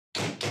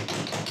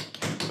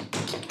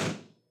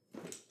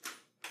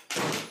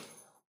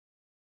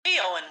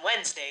 Leo and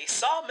Wednesday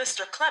saw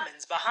Mr.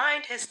 Clemens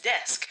behind his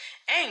desk,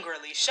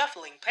 angrily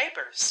shuffling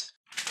papers,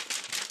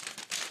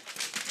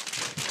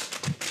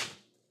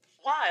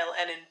 while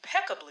an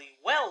impeccably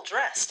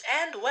well-dressed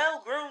and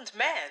well-groomed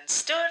man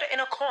stood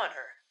in a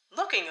corner,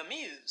 looking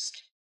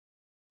amused.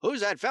 Who's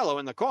that fellow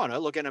in the corner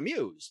looking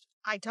amused?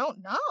 I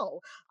don't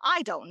know,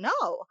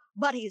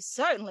 but he's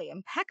certainly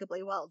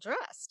impeccably well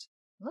dressed.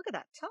 Look at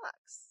that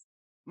tux.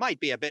 Might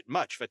be a bit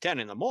much for 10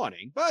 in the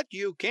morning, but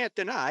you can't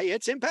deny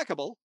it's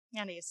impeccable.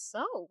 And he's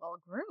so well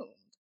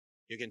groomed.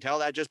 You can tell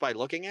that just by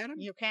looking at him?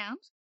 You can't?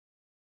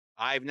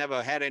 I've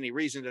never had any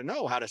reason to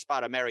know how to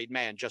spot a married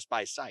man just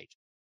by sight.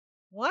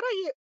 What are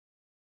you...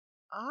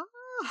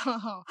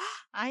 Oh,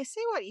 I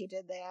see what you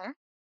did there.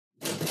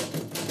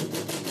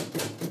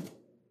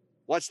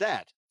 What's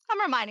that? I'm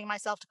reminding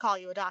myself to call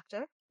you a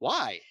doctor,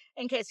 Why?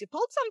 in case you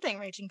pulled something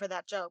reaching for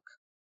that joke.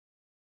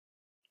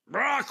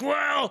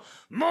 Rockwell,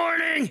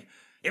 morning!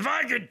 If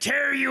I could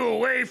tear you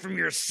away from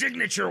your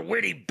signature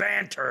witty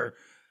banter,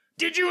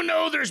 did you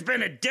know there's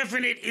been a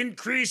definite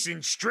increase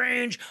in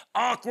strange,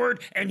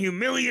 awkward, and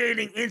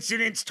humiliating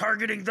incidents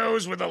targeting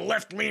those with a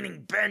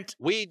left-leaning bent?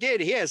 We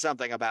did hear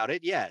something about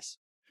it, yes.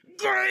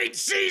 Great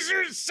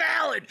Caesar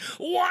salad!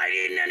 Why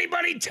didn't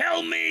anybody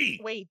tell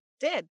me? We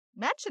did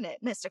mention it,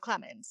 Mr.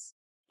 Clemens.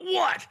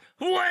 What?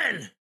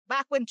 When?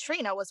 Back when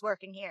Trina was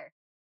working here.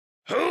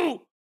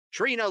 Who?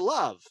 Trina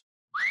Love.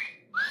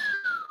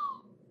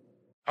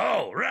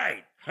 Oh,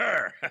 right,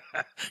 her.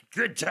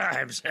 Good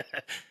times.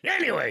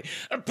 Anyway,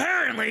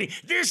 apparently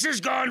this has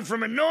gone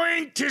from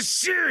annoying to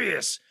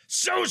serious.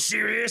 So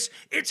serious,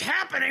 it's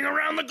happening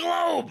around the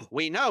globe.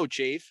 We know,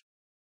 Chief.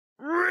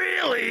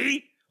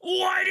 Really?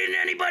 Why didn't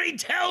anybody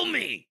tell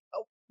me?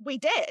 Oh, we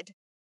did.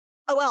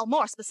 Oh, well,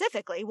 more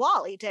specifically,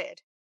 Wally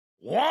did.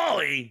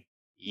 Wally?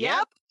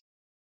 Yep.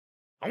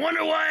 I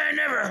wonder why I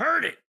never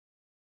heard it.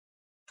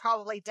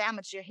 Probably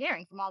damaged your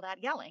hearing from all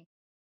that yelling.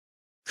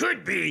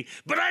 Could be,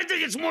 but I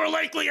think it's more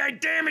likely I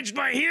damaged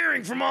my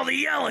hearing from all the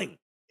yelling.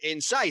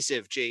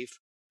 Incisive, Chief.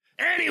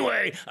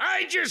 Anyway,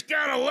 I just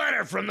got a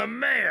letter from the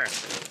mayor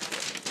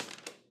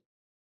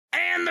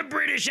and the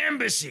British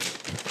Embassy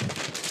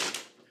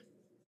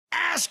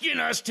asking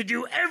us to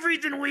do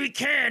everything we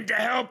can to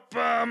help, who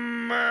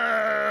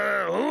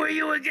are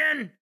you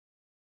again?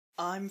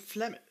 I'm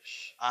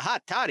Flemish. A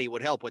hot toddy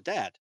would help with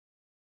that.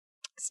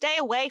 Stay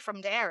away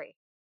from dairy.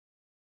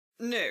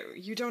 No,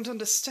 you don't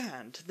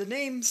understand. The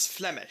name's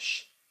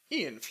Flemish.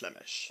 Ian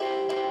Flemish.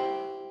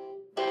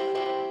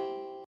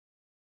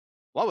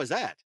 What was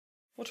that?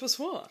 What was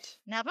what?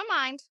 Never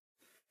mind.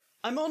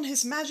 I'm on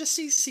His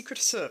Majesty's Secret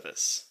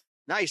Service.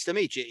 Nice to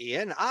meet you,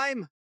 Ian.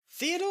 I'm...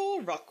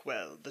 Theodore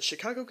Rockwell, the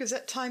Chicago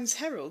Gazette-Times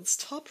Herald's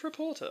top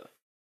reporter.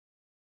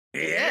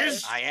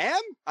 Yes? I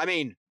am?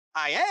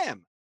 I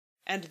am.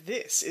 And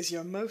this is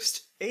your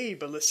most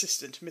able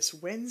assistant, Miss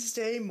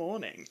Wednesday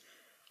Morning.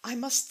 I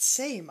must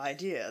say, my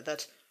dear,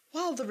 that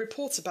while the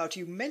reports about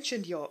you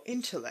mentioned your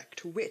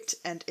intellect, wit,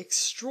 and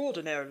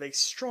extraordinarily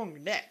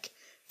strong neck,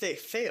 they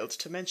failed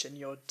to mention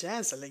your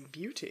dazzling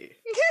beauty.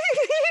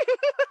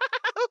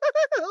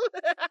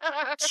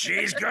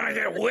 She's gonna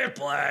get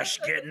whiplash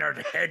getting her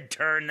head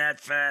turned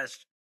that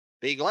fast.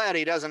 Be glad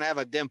he doesn't have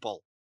a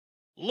dimple.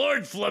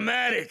 Lord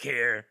Phlegmatic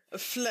here.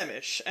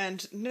 Flemish,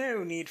 and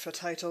no need for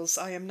titles.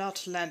 I am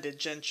not landed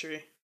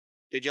gentry.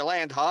 Did you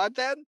land hard,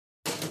 then?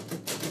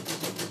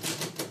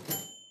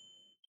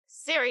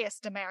 Serious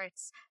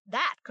demerits.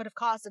 That could have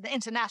caused an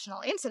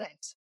international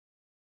incident.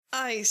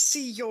 I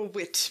see your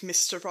wit,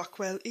 Mr.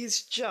 Rockwell,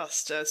 is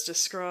just as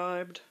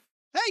described.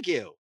 Thank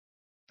you.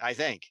 I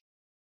think.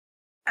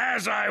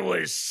 As I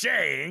was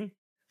saying,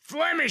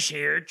 Flemish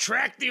here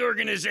tracked the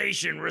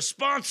organization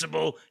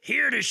responsible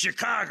here to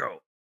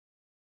Chicago.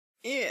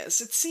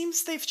 Yes, it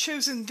seems they've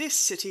chosen this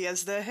city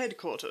as their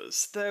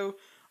headquarters, though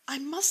I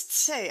must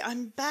say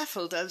I'm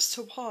baffled as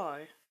to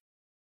why.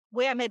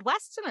 We're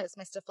Midwesterners,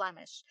 Mr.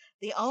 Flemish,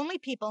 the only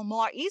people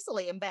more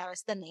easily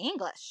embarrassed than the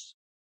English.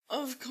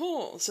 Of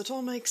course, it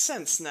all makes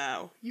sense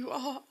now. You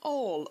are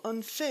all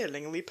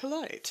unfailingly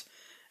polite.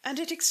 And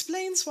it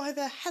explains why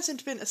there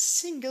hasn't been a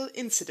single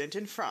incident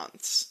in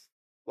France.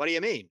 What do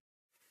you mean?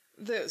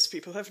 Those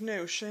people have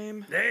no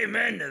shame.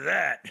 Amen to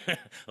that.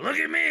 Look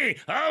at me,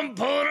 I'm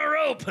pulling a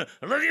rope.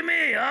 Look at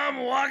me,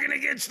 I'm walking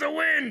against the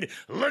wind.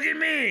 Look at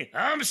me,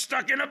 I'm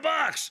stuck in a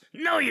box.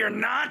 No, you're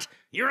not.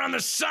 You're on the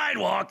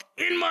sidewalk,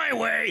 in my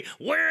way,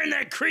 wearing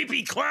that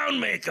creepy clown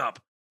makeup.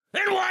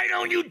 Then why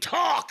don't you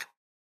talk?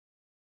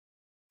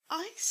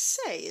 I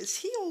say, is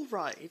he all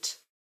right?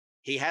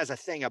 He has a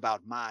thing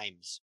about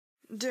mimes.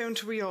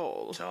 Don't we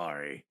all?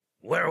 Sorry.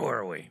 Where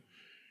were we?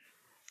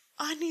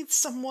 I need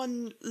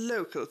someone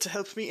local to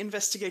help me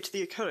investigate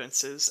the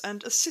occurrences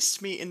and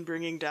assist me in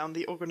bringing down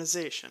the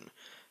organization.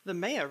 The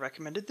mayor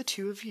recommended the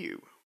two of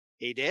you.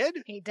 He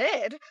did? He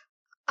did?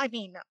 I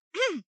mean,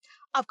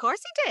 of course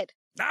he did.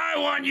 I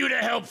want you to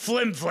help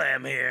Flim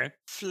Flam here.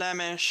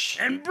 Flemish.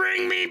 And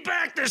bring me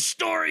back the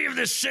story of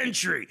the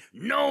century.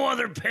 No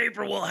other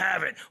paper will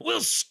have it.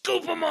 We'll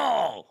scoop 'em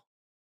all.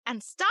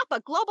 And stop a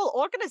global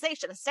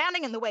organization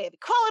standing in the way of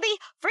equality,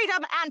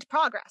 freedom, and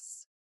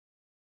progress.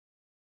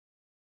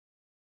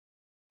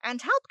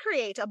 And help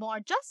create a more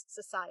just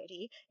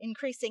society,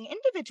 increasing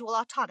individual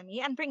autonomy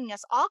and bringing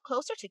us all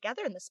closer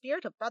together in the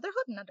spirit of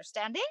brotherhood and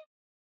understanding.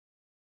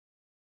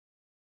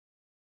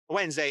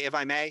 Wednesday, if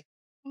I may.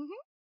 Mhm.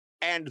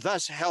 And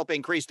thus help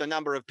increase the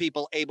number of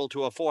people able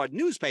to afford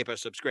newspaper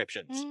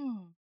subscriptions.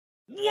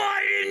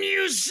 Why didn't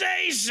you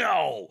say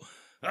so?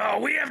 Oh,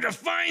 we have to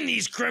find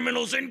these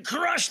criminals and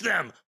crush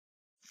them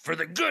for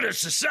the good of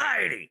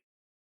society.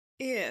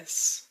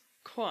 Yes,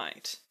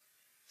 quite.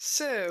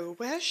 So,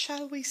 where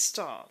shall we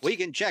start? We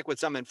can check with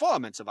some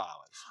informants of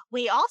ours.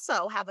 We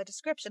also have a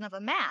description of a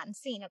man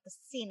seen at the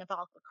scene of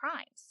all the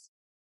crimes.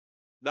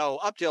 Though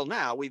up till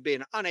now, we've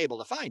been unable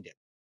to find him.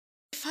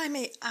 If I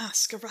may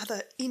ask a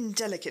rather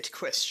indelicate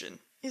question,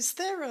 is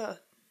there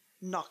a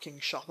knocking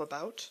shop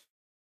about?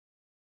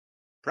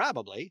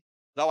 Probably.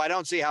 Though I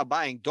don't see how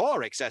buying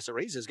door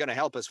accessories is going to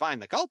help us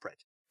find the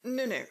culprit.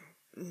 No.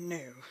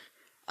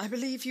 I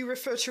believe you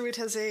refer to it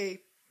as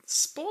a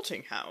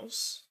sporting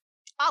house.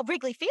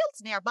 Wrigley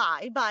Field's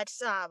nearby, but,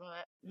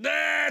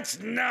 That's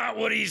not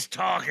what he's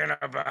talking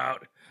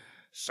about.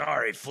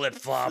 Sorry,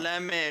 Flip-Flop.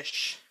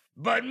 Flemish.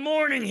 But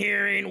morning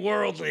here ain't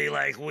worldly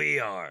like we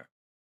are.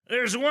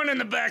 There's one in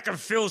the back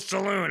of Phil's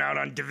saloon out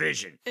on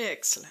Division.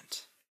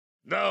 Excellent.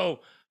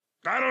 Though,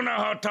 I don't know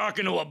how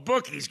talking to a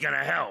bookie's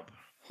gonna help.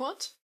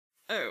 What?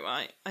 Oh,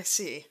 I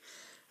see.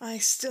 I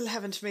still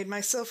haven't made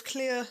myself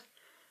clear.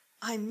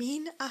 I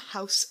mean a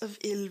house of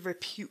ill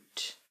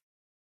repute.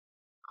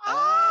 Oh,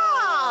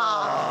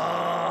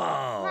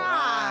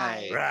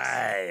 right.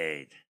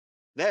 Right.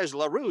 There's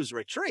LaRue's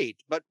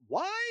retreat, but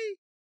why?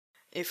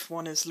 If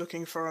one is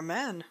looking for a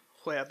man,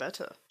 where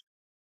better?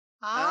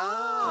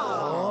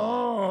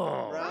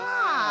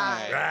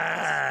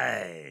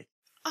 Right.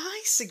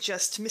 I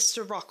suggest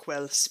Mr.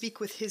 Rockwell speak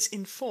with his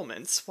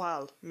informants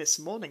while Miss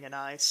Morning and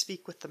I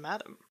speak with the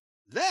madam.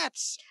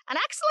 That's an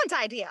excellent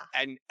idea.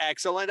 an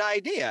excellent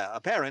idea.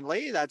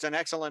 Apparently, that's an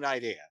excellent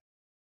idea.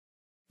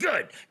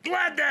 Good.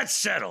 Glad that's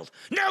settled.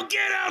 Now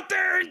get out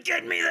there and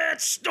get me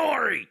that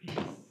story.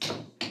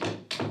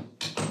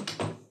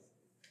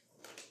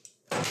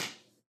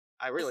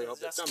 I really hope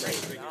that somebody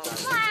figures out.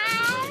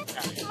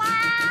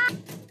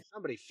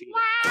 Somebody feed him.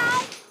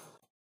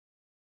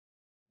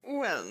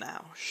 Well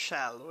now,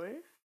 shall we?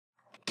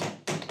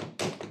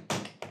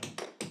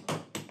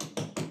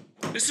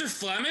 Mr.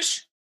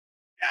 Flemish?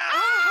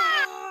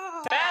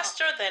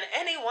 Faster than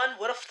anyone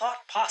would have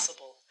thought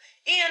possible,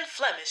 Ian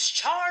Flemish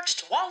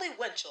charged Wally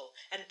Winchell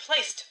and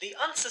placed the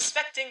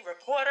unsuspecting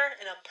reporter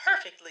in a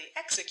perfectly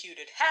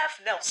executed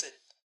half Nelson.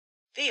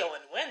 Theo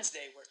and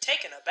Wednesday were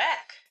taken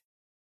aback.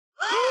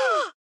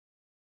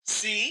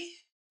 See?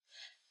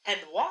 And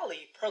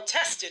Wally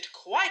protested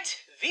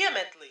quite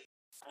vehemently.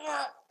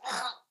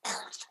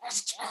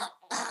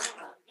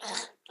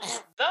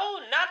 Though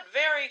not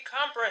very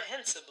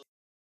comprehensibly.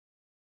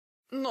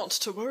 Not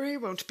to worry,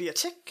 won't be a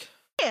tick.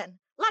 Ian,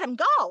 let him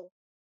go.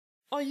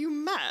 Are you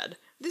mad?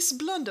 This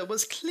blunder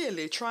was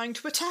clearly trying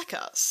to attack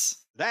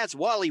us. That's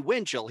Wally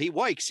Winchell. He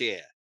works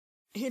here.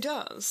 He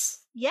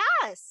does.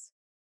 Yes.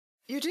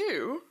 You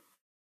do?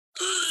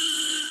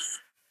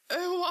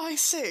 Oh, I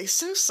say,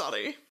 so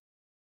sorry.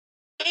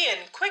 Ian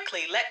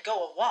quickly let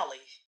go of Wally.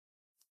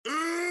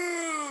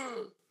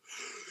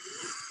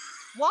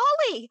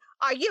 Wally,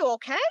 are you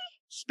okay?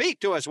 Speak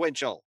to us,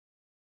 Winchell.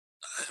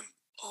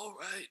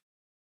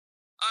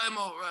 I'm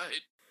all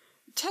right.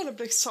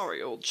 Terribly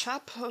sorry, old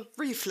chap.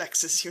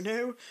 Reflexes, you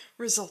know.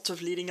 Result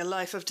of leading a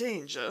life of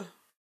danger.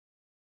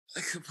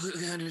 I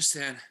completely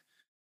understand.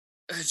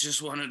 I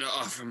just wanted to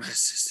offer my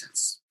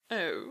assistance.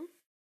 Oh?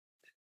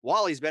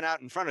 Wally's been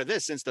out in front of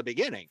this since the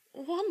beginning.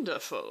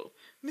 Wonderful.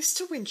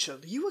 Mr.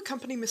 Winchell, you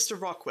accompany Mr.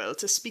 Rockwell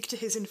to speak to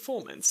his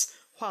informants,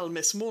 while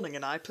Miss Morning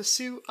and I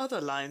pursue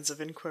other lines of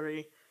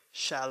inquiry.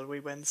 Shall we,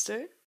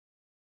 Wednesday?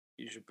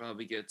 You should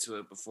probably get to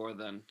it before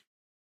then.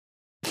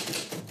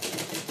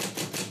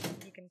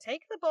 You can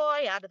take the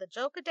boy out of the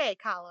joke a day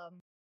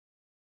column.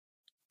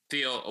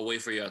 Theo, I'll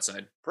wait for you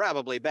outside.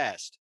 Probably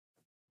best.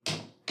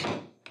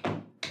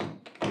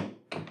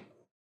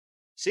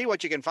 See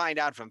what you can find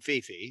out from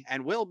Fifi,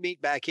 and we'll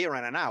meet back here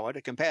in an hour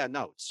to compare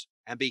notes.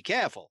 And be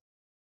careful.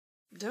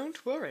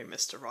 Don't worry,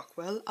 Mr.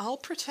 Rockwell. I'll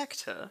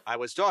protect her. I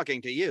was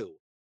talking to you.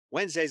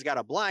 Wednesday's got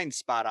a blind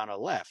spot on her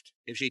left.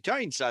 If she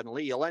turns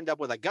suddenly, you'll end up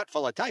with a gut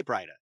full of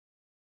typewriter.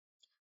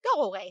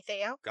 Go away,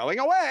 Theo. Going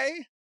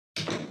away!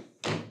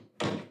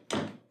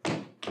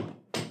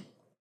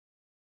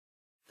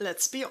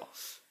 Let's be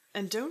off.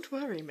 And don't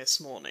worry, Miss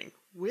Morning.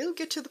 We'll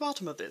get to the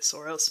bottom of this,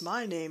 or else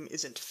my name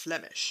isn't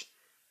Flemish.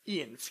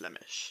 Ian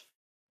Flemish.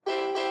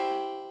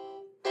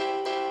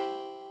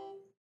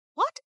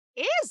 What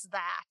is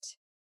that?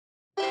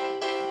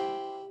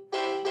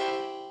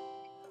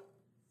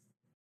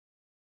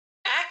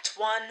 Act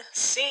 1,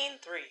 Scene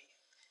 3.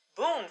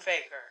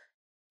 Boonfaker.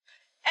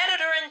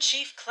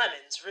 Editor-in-Chief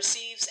Clemens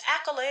receives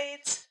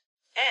accolades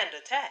and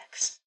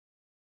attacks.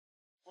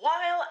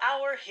 While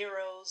our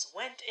heroes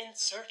went in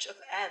search of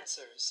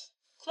answers,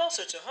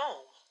 closer to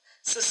home,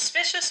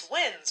 suspicious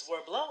winds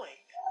were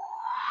blowing.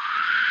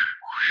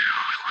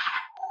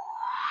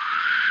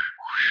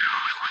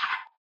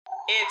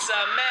 It's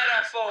a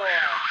metaphor.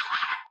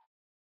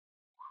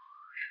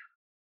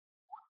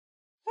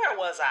 Where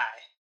was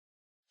I?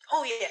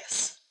 Oh,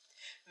 yes.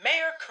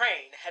 Mayor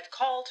Crane had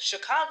called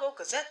Chicago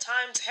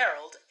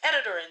Gazette-Times-Herald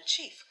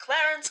editor-in-chief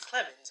Clarence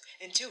Clemens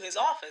into his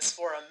office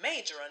for a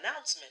major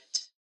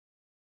announcement.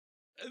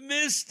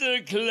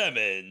 Mr.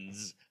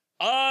 Clemens,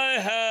 I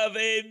have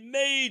a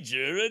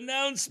major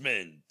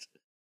announcement.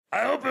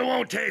 I hope it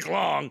won't take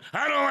long.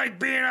 I don't like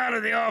being out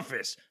of the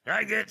office.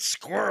 I get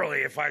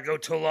squirrely if I go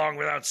too long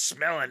without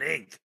smelling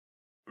ink.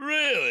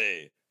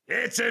 Really?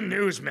 It's a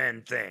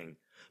newsman thing.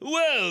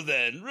 Well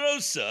then,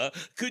 Rosa,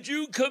 could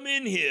you come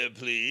in here,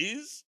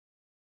 please?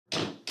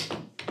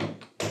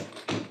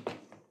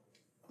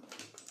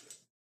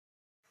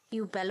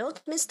 You bellowed,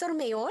 Mr.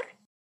 Mayor?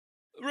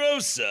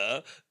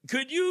 Rosa,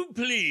 could you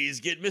please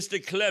get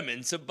Mr.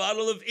 Clemens a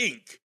bottle of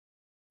ink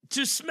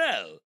to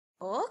smell?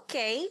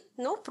 Okay,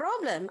 no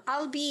problem.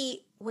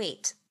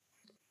 Wait.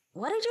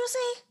 What did you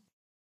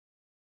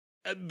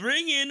say?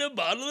 Bring in a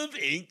bottle of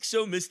ink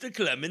so Mr.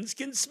 Clemens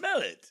can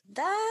smell it.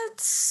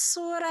 That's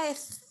what I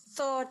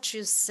thought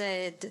you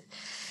said.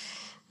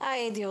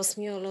 Ay, Dios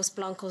mío, los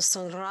blancos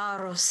son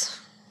raros.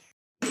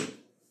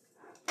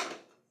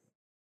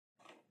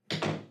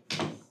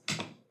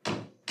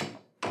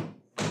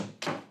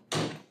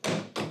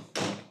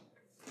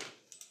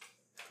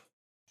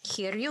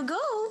 Here you go.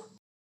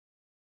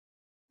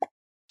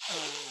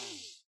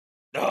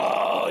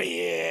 Oh,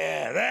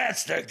 yeah,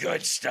 that's the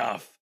good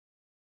stuff.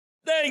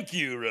 Thank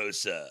you,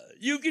 Rosa.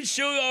 You can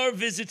show our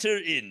visitor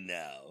in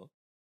now.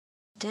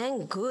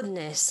 Thank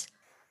goodness.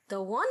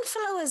 The one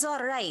fellow is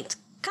all right,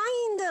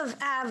 kind of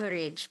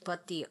average,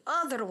 but the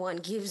other one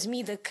gives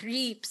me the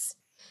creeps.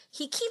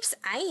 He keeps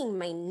eyeing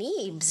my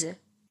nibs.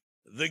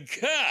 The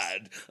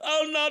cad?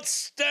 I'll not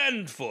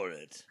stand for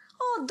it.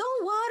 Oh,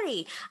 don't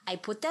worry. I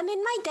put them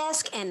in my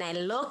desk and I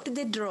locked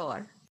the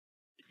drawer.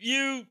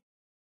 You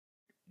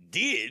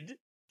did?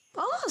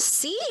 Oh,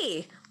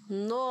 see.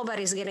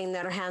 Nobody's getting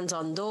their hands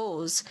on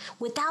those.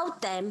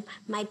 Without them,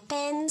 my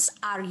pens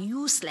are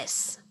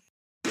useless.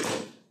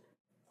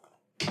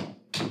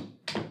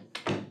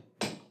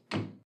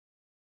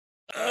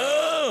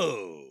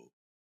 Oh!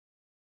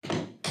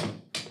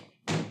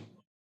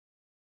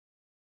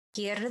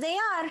 Here they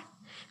are.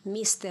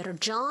 Mr.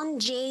 John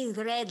J.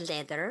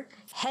 Redleather,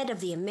 head of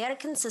the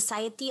American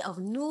Society of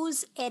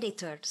News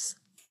Editors.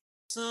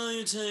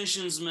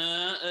 Salutations,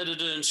 Mayor,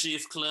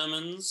 Editor-in-Chief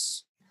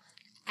Clemens.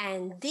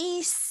 And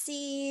this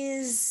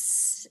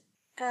is...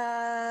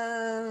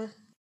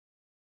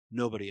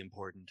 Nobody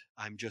important.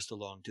 I'm just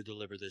along to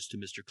deliver this to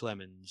Mr.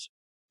 Clemens.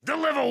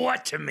 Deliver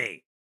what to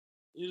me?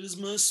 It is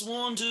my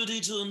sworn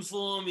duty to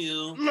inform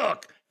you.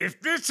 Look,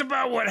 if this is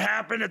about what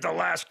happened at the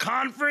last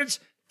conference,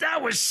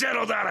 that was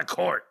settled out of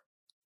court.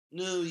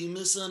 No, you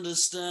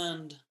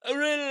misunderstand.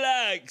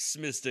 Relax,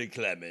 Mr.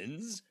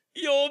 Clemens.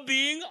 You're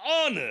being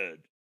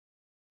honored.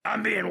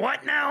 I'm being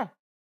what now?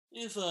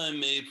 If I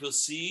may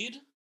proceed,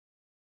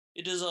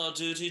 it is our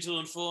duty to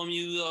inform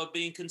you are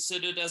being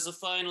considered as a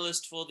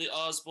finalist for the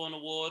Osborne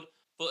Award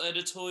for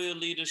editorial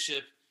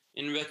leadership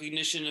in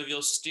recognition of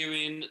your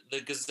steering the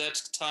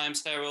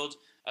Gazette-Times-Herald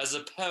as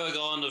a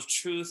paragon of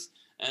truth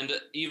and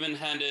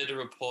even-handed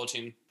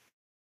reporting.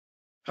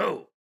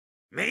 Who?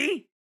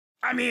 Me?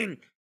 I mean,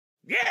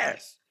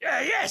 yes.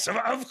 Yes,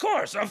 of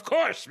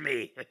course,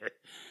 me.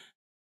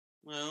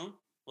 Well,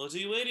 what are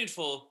you waiting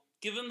for?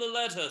 Give him the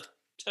letter.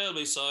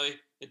 Terribly sorry.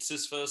 It's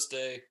his first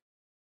day.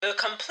 The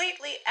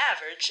completely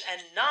average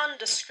and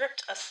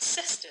nondescript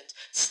assistant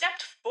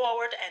stepped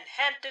forward and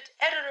handed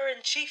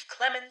Editor-in-Chief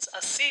Clemens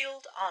a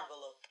sealed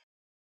envelope.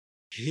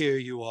 Here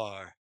you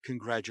are.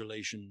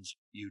 Congratulations.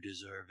 You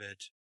deserve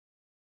it.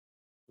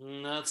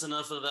 That's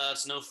enough of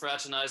that. No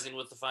fraternizing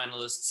with the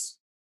finalists.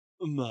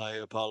 My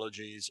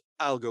apologies.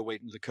 I'll go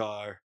wait in the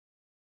car.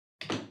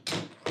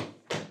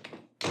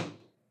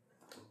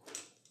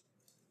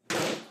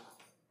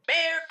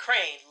 Mayor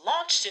Crane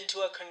launched into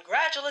a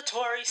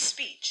congratulatory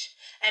speech,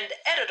 and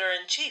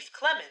Editor-in-Chief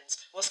Clemens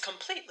was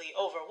completely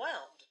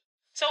overwhelmed.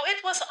 So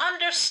it was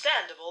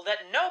understandable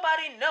that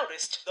nobody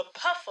noticed the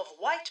puff of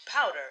white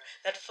powder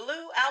that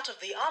flew out of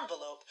the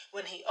envelope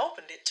when he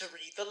opened it to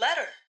read the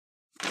letter.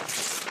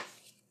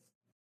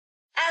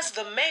 As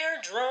the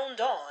mayor droned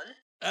on,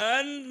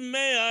 And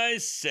may I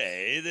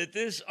say that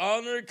this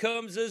honor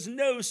comes as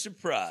no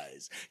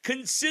surprise,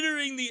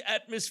 considering the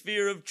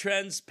atmosphere of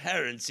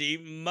transparency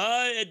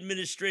my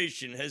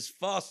administration has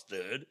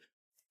fostered.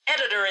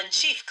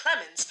 Editor-in-Chief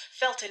Clemens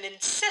felt an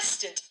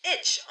insistent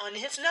itch on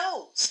his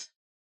nose.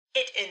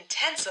 It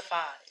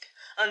intensified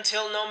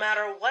until no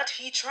matter what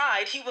he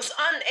tried, he was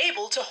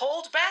unable to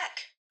hold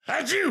back,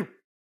 Achoo!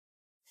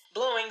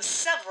 blowing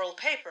several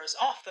papers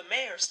off the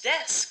mayor's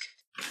desk.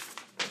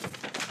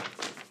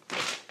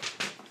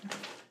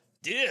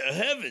 dear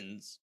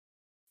heavens.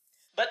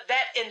 But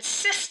that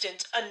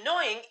insistent,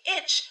 annoying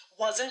itch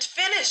wasn't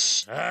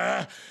finished.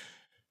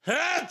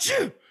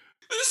 Achoo!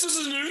 This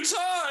is a new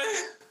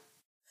tie.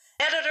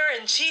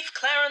 Editor-in-Chief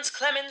Clarence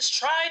Clemens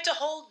tried to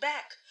hold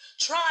back,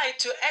 tried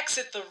to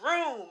exit the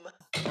room.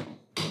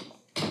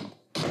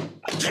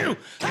 Achoo!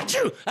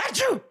 Achoo!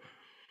 Achoo!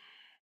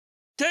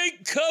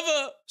 Take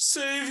cover!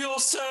 Save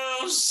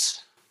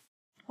yourselves.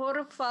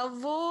 Por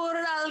favor,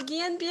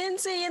 alguien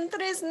piense en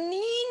tres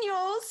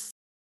niños.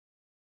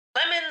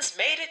 Clemens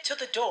made it to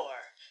the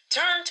door,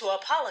 turned to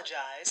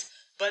apologize,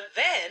 but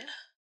then...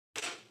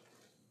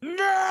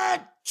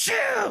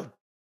 Achoo!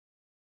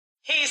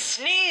 He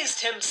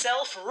sneezed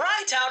himself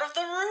right out of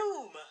the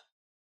room.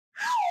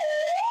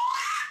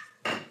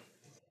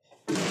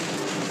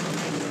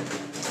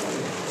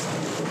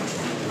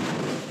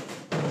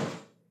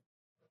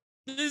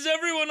 Is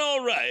everyone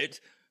all right?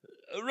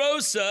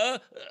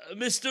 Rosa,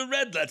 Mr.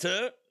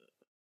 Redletter?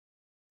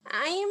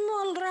 I'm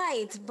all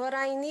right, but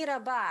I need a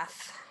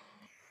bath.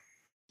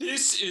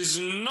 This is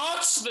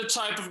not the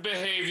type of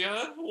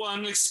behavior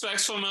one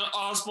expects from an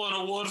Osborne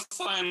Award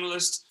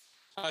finalist.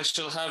 I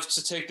shall have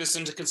to take this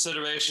into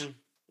consideration.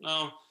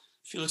 Now,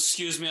 if you'll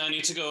excuse me, I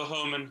need to go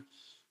home and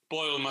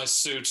boil my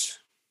suit.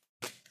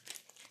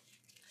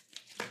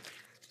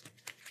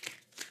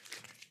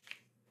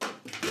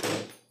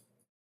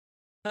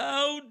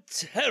 How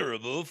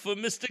terrible for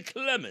Mr.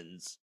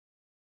 Clemens.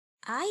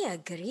 I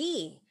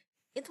agree.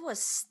 It was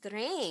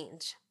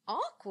strange,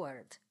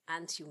 awkward,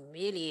 and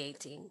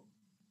humiliating.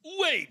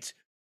 Wait,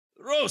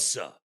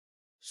 Rosa.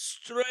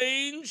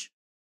 Strange,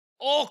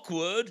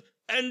 awkward,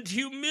 and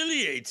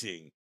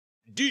humiliating.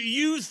 Do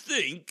you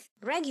think...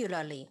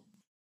 Regularly.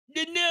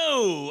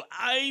 No,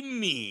 I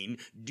mean,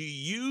 do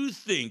you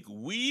think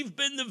we've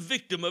been the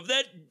victim of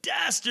that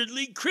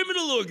dastardly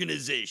criminal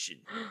organization?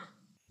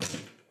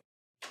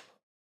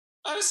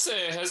 I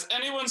say, has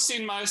anyone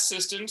seen my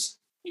assistant?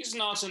 He's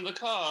not in the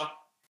car.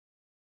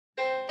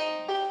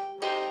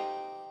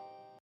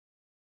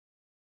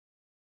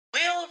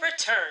 We'll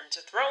return to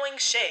throwing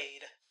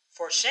shade,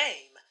 for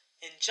shame,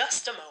 in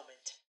just a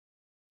moment.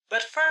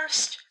 But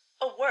first,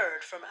 a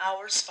word from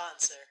our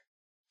sponsor.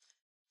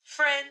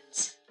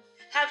 Friends,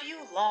 have you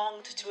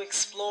longed to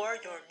explore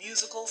your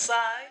musical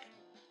side?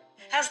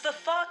 Has the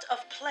thought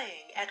of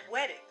playing at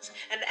weddings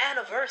and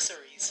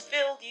anniversaries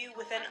filled you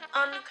with an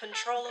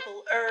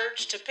uncontrollable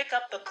urge to pick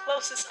up the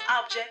closest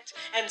object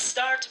and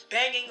start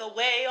banging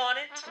away on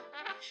it?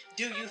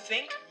 Do you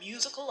think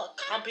musical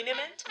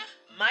accompaniment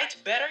might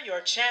better your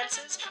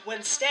chances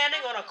when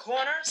standing on a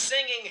corner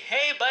singing,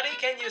 "Hey buddy,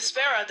 can you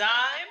spare a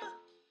dime?"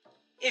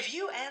 If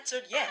you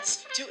answered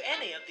yes to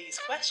any of these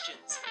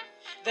questions,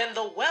 then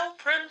the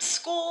Well-Primed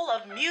School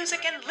of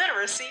Music and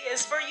Literacy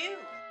is for you.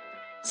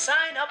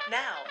 Sign up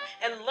now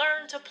and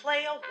learn to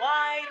play a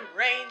wide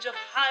range of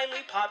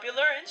highly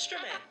popular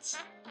instruments.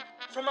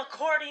 From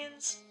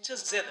accordions to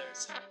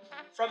zithers,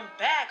 from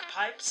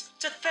bagpipes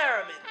to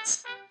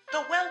theremins,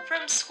 the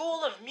Well-Primed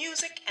School of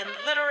Music and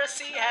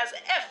Literacy has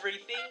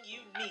everything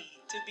you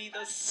need to be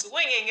the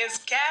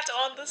swingingest cat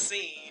on the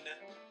scene.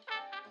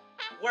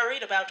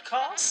 Worried about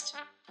cost?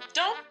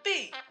 Don't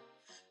be!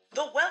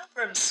 The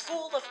Well-Primed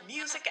School of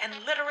Music and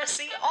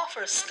Literacy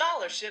offers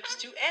scholarships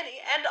to any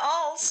and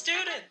all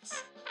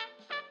students.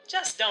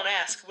 Just don't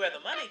ask where the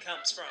money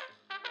comes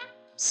from.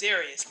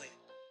 Seriously.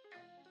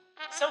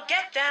 So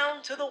get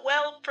down to the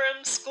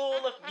Well-Primed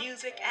School of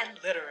Music and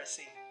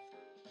Literacy.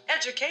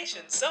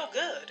 Education's so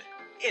good,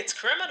 it's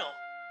criminal.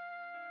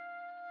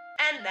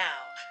 And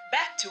now,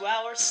 back to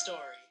our story.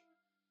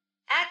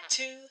 Act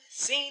 2,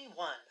 Scene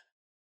 1.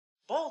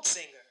 Bold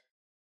Singer.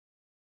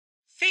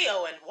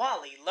 Theo and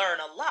Wally learn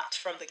a lot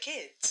from the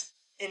kids,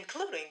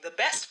 including the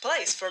best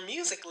place for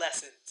music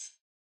lessons.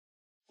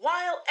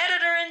 While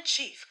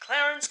Editor-in-Chief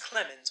Clarence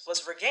Clemens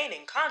was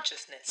regaining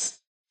consciousness,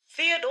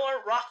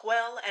 Theodore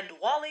Rockwell and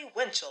Wally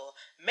Winchell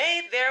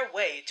made their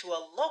way to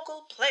a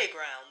local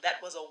playground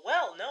that was a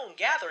well-known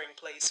gathering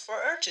place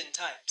for urchin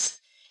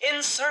types,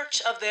 in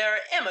search of their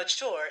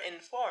immature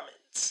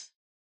informants.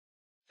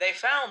 They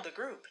found the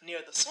group near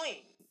the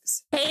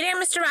swings. Hey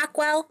there, Mr.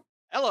 Rockwell.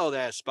 Hello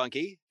there,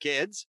 Spunky.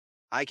 Kids,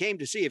 I came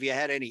to see if you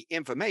had any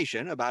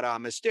information about our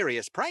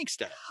mysterious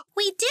prankster.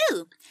 We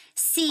do.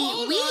 See,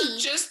 Hold on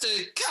just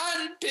a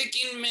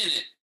cotton-picking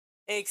minute.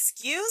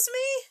 Excuse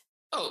me?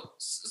 Oh,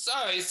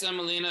 sorry,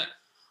 Semolina.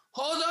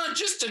 Hold on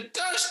just a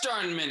gosh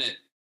darn minute.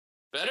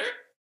 Better?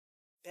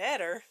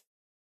 Better.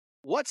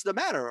 What's the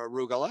matter,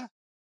 Arugula?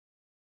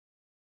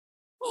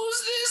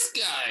 Who's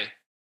this guy?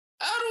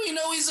 How do we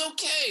know he's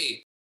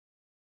okay?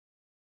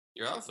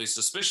 You're awfully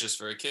suspicious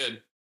for a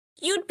kid.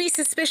 You'd be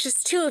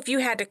suspicious, too, if you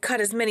had to cut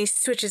as many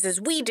switches as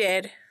we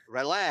did.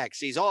 Relax,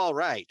 he's all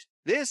right.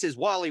 This is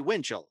Wally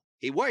Winchell.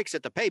 He works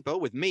at the paper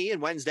with me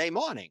and Wednesday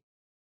morning.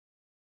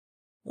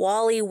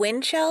 Wally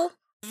Winchell?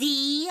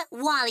 The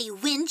Wally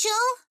Winchell?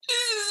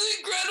 This is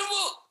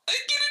incredible! I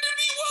get it to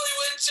be Wally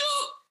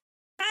Winchell!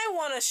 I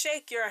want to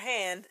shake your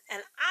hand,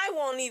 and I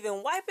won't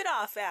even wipe it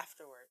off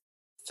afterward.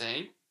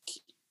 Thank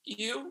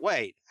you?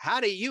 Wait, how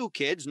do you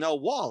kids know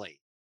Wally?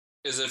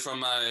 Is it from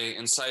my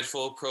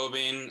insightful,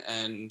 probing,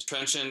 and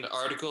trenchant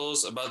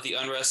articles about the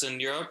unrest in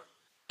Europe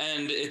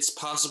and its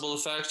possible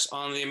effect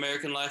on the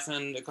American life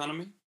and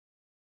economy?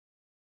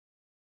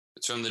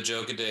 It's from the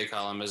Joke a Day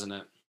column, isn't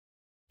it?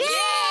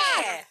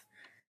 Yeah!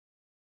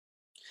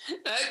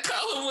 That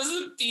column was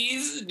a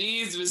bee's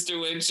knees,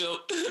 Mr. Winchell.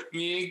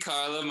 Me and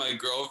Carla, my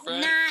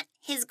girlfriend, Not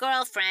his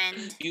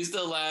girlfriend. used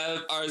to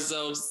laugh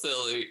ourselves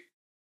silly.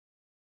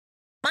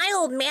 My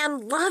old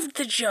man loved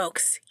the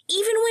jokes,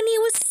 even when he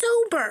was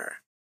sober.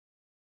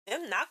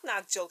 Them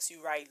knock-knock jokes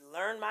you write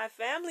learn my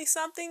family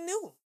something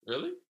new.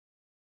 Really?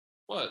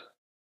 What?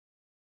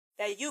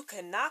 That you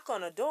can knock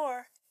on a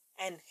door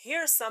and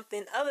hear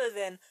something other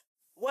than,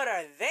 what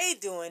are they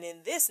doing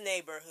in this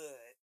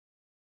neighborhood?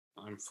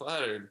 I'm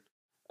flattered.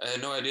 I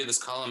had no idea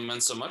this column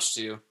meant so much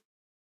to you.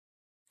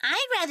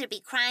 I'd rather be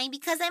crying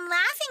because I'm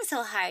laughing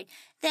so hard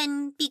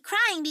than be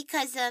crying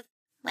because of,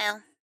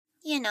 well,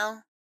 you know.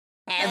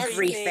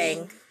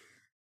 Everything.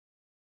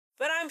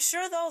 But I'm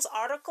sure those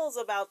articles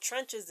about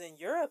trenches in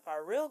Europe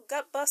are real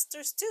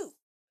gut-busters, too.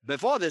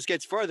 Before this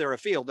gets further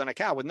afield than a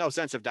cow with no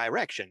sense of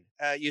direction,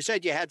 you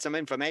said you had some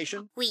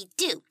information? We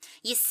do.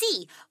 You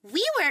see,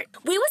 we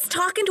was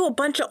talking to a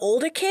bunch of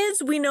older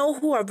kids we know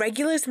who are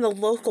regulars in the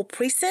local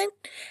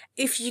precinct,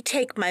 if you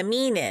take my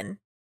meaning.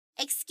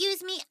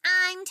 Excuse me,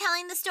 I'm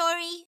telling the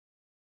story.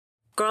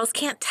 Girls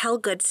can't tell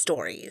good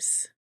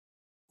stories.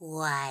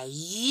 Why,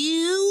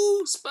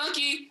 you...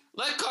 Spunky,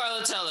 let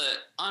Carla tell it,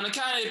 on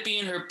account of it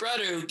being her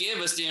brother who gave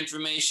us the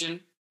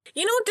information.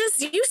 You know, this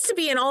used to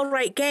be an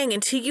all-right gang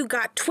until you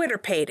got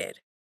Twitter-pated.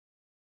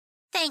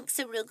 Thanks,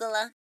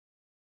 Arugula.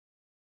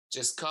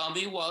 Just call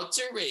me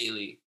Walter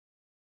Rayleigh.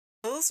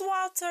 Who's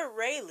Walter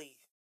Rayleigh?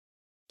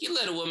 He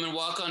let a woman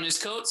walk on his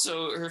coat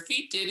so her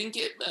feet didn't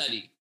get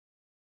muddy.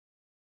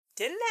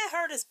 Didn't that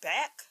hurt his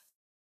back?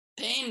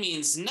 Pain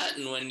means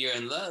nothing when you're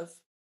in love.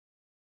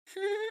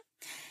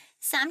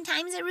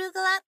 Sometimes,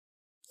 Arugula,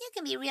 you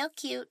can be real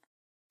cute.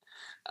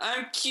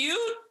 I'm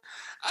cute?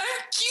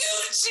 I'm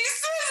cute! She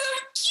says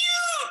I'm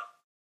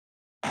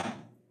cute!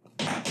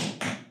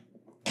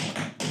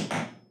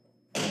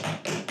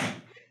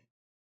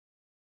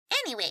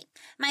 Anyway,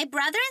 my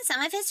brother and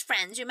some of his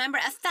friends remember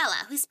a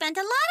fella who spent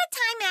a lot of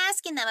time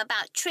asking them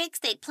about tricks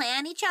they'd play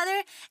on each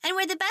other and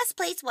where the best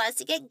place was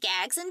to get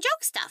gags and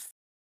joke stuff.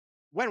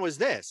 When was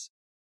this?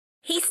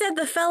 He said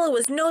the fella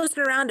was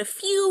nosing around a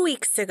few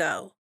weeks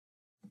ago.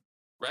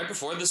 Right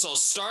before this all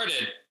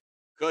started.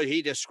 Could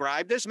he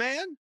describe this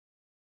man?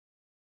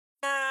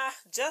 Nah,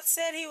 just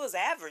said he was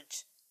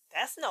average.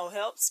 That's no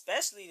help,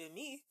 especially to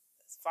me.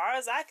 As far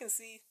as I can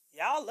see,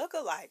 y'all look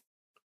alike.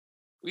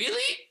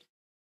 Really?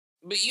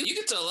 But you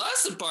can tell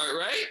us apart,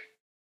 right?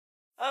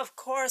 Of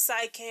course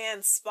I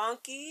can,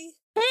 Spunky.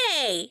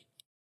 Hey!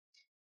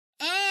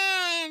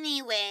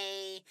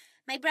 Anyway,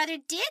 my brother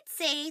did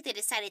say they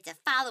decided to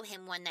follow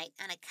him one night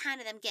on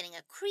account of them getting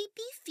a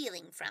creepy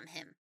feeling from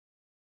him.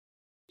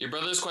 Your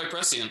brother's quite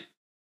prescient.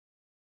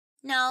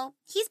 No,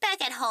 he's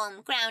back at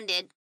home,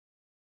 grounded.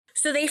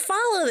 So they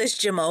follow this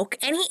Jamoke,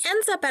 and he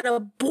ends up at a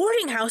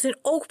boarding house in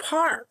Oak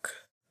Park.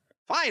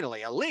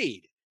 Finally, a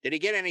lead. Did he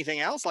get anything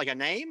else, like a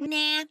name?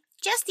 Nah,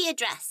 just the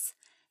address.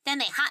 Then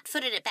they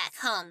hot-footed it back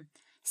home.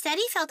 Said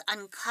he felt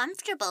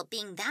uncomfortable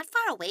being that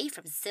far away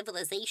from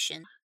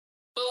civilization.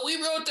 But we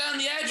wrote down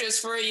the address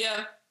for you.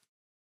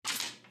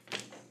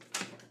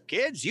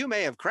 Kids, you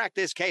may have cracked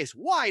this case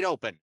wide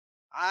open.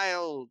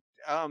 I'll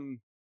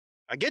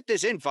get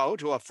this info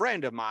to a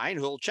friend of mine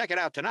who'll check it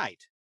out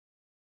tonight.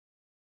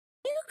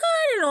 You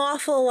got an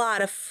awful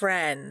lot of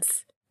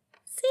friends.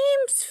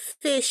 Seems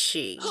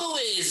fishy. Who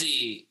is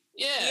he?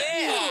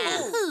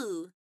 Yeah,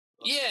 who?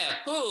 Yeah,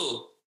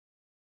 who?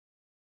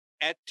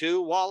 Et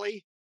tu,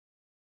 Wally?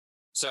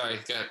 Sorry,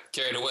 got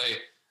carried away.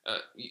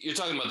 You're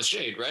talking about the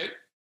Shade, right?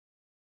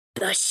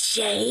 The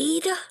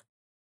Shade?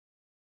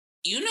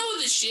 You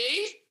know the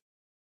Shade?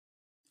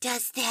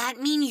 Does that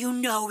mean you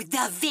know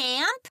the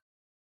vamp?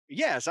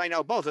 Yes, I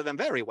know both of them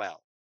very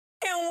well.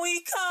 Can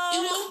we come?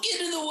 You won't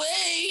get in the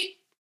way.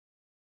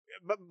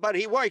 But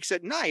he works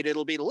at night.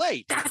 It'll be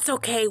late. That's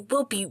okay.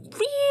 We'll be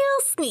real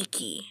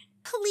sneaky.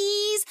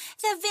 Please,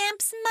 the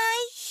vamp's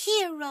my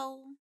hero.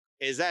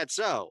 Is that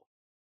so?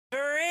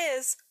 Sure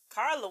is.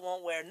 Carla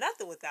won't wear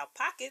nothing without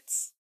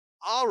pockets.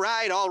 All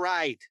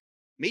right.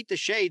 Meet the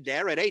Shade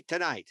there at 8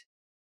 tonight.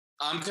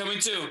 I'm coming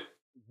too.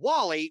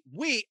 Wally,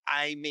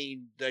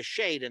 the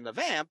Shade and the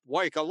Vamp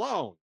work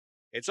alone.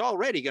 It's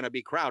already going to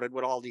be crowded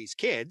with all these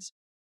kids.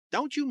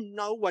 Don't you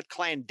know what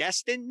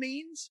clandestine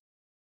means?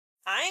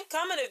 I ain't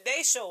coming if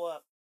they show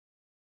up.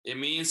 It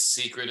means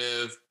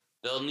secretive.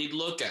 They'll need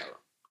lookout.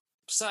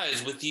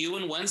 Besides, with you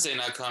and Wednesday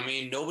not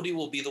coming, nobody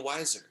will be the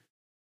wiser.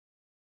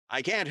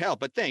 I can't help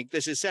but think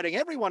this is setting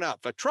everyone up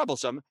for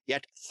troublesome,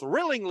 yet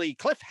thrillingly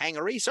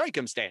cliffhangery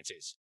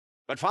circumstances.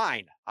 But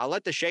fine, I'll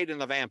let the Shade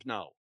and the Vamp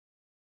know.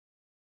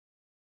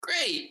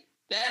 Great!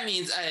 That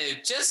means I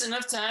have just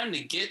enough time to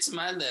get to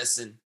my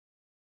lesson.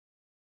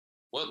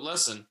 What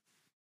lesson?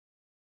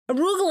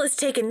 Arugula is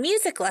taking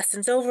music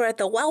lessons over at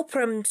the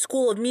Welpram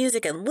School of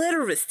Music and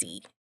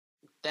Literacy.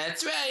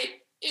 That's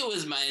right. It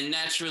was my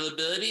natural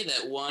ability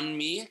that won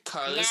me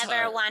Carla's heart.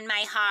 Never won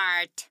my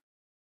heart.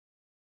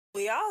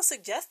 We all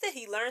suggested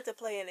he learn to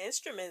play an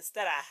instrument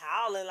instead of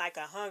howling like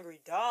a hungry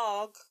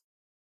dog.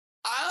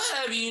 I'll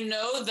have you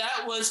know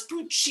that was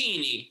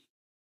Puccini.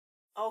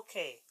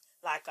 Okay,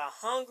 like a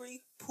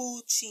hungry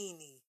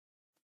Puccini.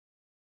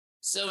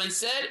 So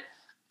instead,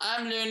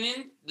 I'm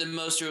learning the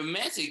most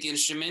romantic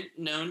instrument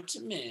known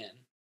to man.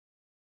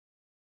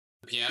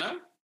 The piano?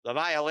 The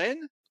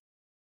violin?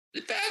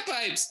 The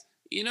bagpipes.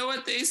 You know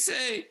what they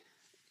say.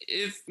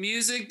 If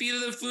music be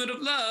the food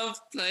of love,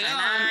 play on.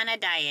 I'm on a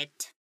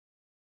diet.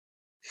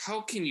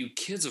 How can you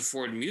kids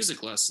afford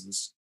music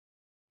lessons?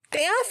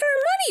 They offer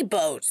money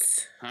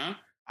boats. Huh?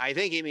 I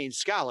think he means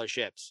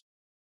scholarships.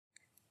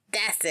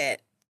 That's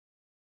it.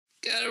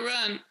 Gotta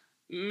run.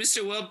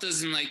 Mr. Whelp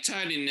doesn't like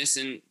tardiness,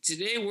 and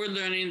today we're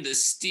learning the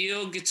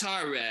steel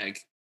guitar rag.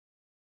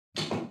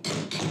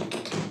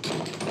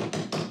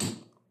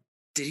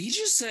 Did he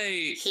just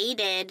say... He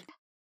did.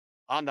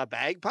 On the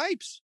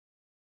bagpipes?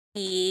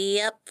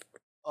 Yep.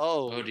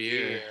 Oh,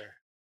 dear.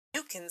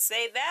 You can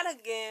say that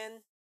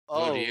again.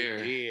 Oh,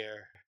 dear.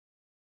 dear.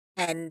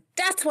 And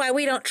that's why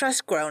we don't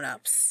trust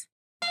grown-ups.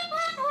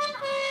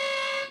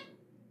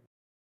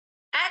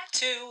 Act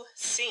 2,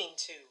 Scene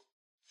 2.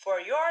 For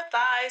your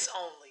thighs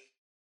only.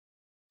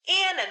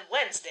 Ian and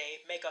Wednesday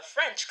make a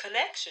French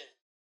connection.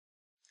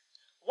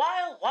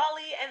 While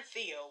Wally and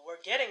Theo were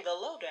getting the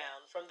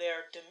lowdown from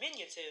their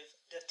diminutive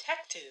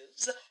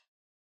detectives,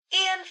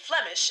 Ian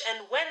Flemish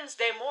and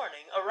Wednesday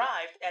Morning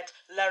arrived at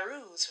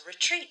LaRue's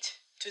retreat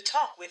to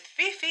talk with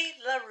Fifi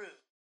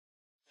LaRue.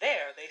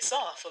 There they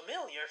saw a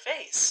familiar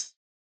face.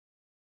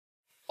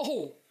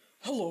 Oh,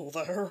 hello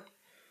there.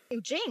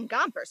 Eugene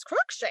Gompers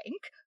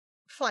Crookshank?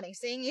 Funny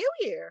seeing you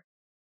here.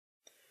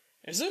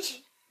 Is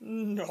it?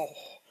 No,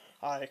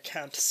 I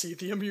can't see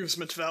the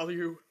amusement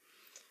value.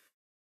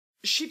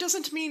 She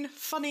doesn't mean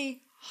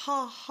funny,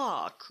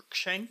 ha-ha,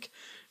 Crookshank.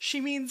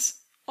 She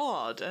means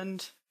odd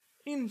and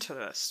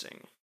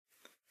interesting.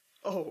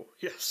 Oh,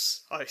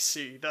 yes, I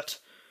see. That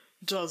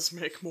does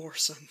make more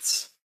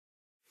sense.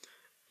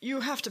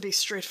 You have to be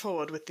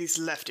straightforward with these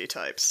lefty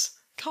types.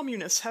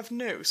 Communists have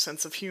no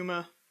sense of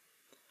humor.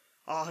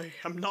 I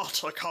am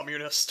not a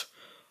communist.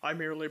 I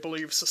merely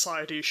believe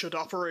society should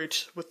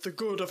operate with the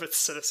good of its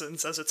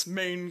citizens as its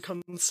main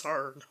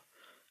concern.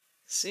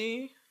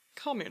 See?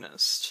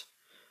 Communist.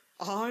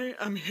 I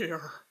am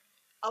here.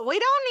 We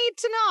don't need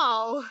to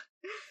know.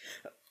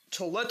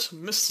 To let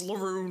Miss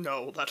LaRue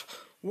know that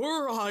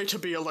were I to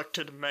be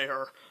elected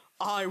mayor,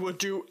 I would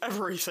do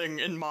everything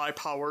in my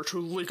power to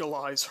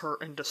legalize her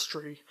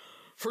industry.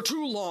 For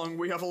too long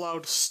we have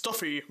allowed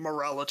stuffy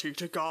morality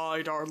to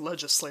guide our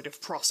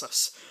legislative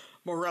process.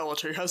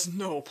 Morality has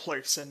no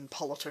place in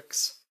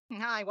politics.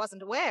 I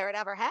wasn't aware it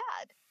ever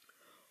had.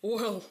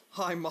 Well,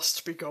 I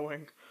must be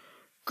going.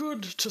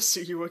 Good to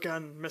see you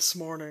again, Miss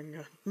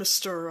Morning.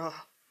 Mr.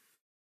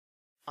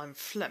 I'm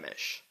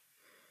Flemish.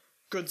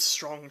 Good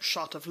strong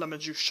shot of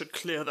lemon juice should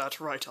clear that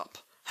right up.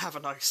 Have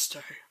a nice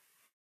day.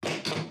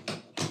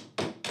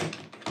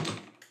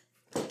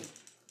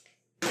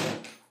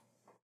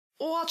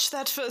 Watch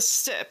that first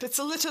step. It's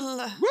a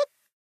little...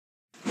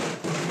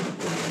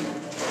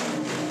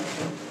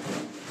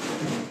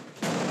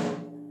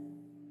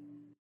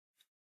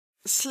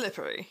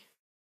 slippery.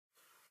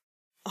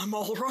 I'm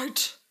all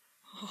right.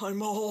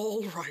 I'm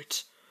all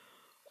right.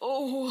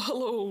 Oh,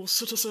 hello,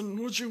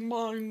 citizen. Would you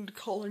mind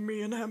calling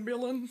me an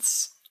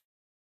ambulance?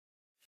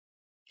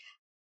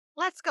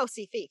 Let's go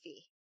see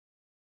Fifi.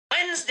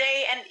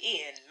 Wednesday and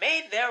Ian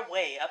made their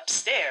way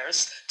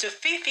upstairs to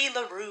Fifi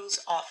LaRue's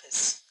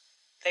office.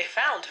 They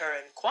found her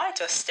in quite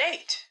a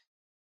state.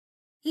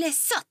 Les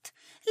sottes,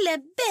 les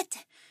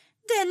bêtes,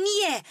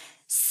 dernier,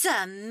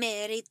 ça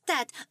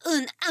méritait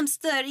un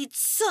hamster et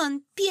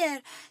son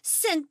Pierre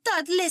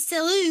sentat les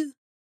serrues.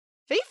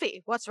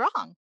 Fifi, what's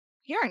wrong?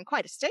 You're in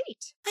quite a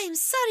state. I'm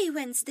sorry,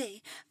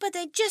 Wednesday, but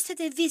I just had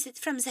a visit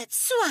from that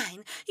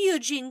swine,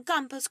 Eugene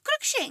Gompers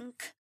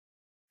Crookshank.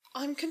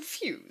 I'm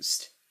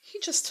confused. He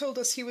just told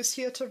us he was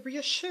here to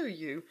reassure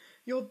you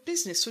your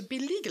business would be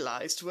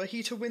legalized were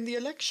he to win the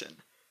election.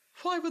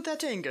 Why would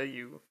that anger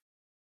you?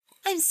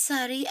 I'm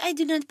sorry, I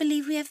do not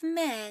believe we have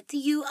met.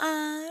 You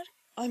are?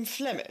 I'm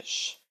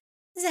Flemish.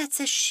 That's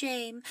a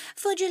shame.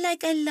 Would you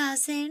like a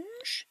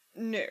lozenge?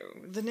 No,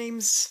 the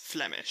name's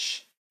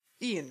Flemish.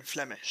 Ian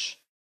Flemish.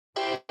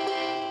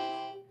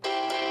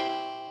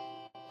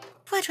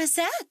 What was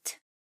that?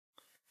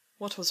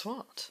 What was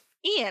what?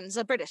 Ian's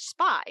a British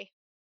spy.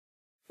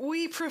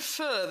 We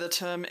prefer the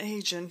term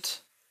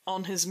agent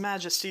on His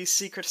Majesty's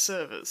Secret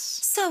Service.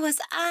 So was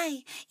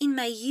I, in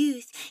my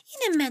youth,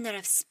 in a manner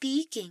of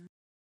speaking.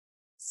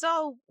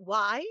 So,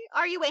 why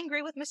are you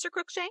angry with Mr.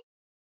 Crookshank?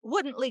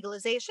 Wouldn't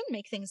legalization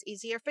make things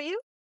easier for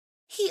you?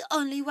 He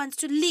only wants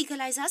to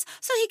legalize us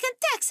so he can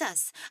tax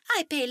us.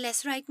 I pay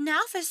less right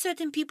now for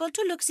certain people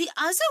to look the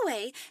other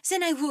way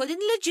than I would in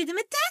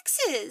legitimate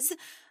taxes.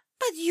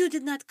 But you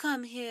did not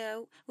come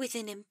here with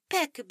an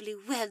impeccably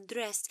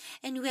well-dressed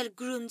and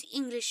well-groomed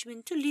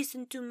Englishman to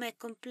listen to my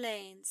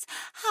complaints.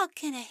 How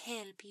can I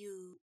help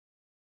you?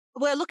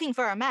 We're looking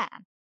for a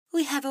man.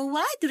 We have a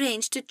wide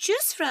range to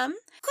choose from.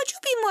 Could you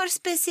be more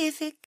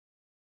specific?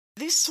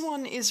 This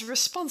one is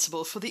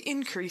responsible for the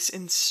increase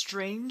in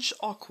strange,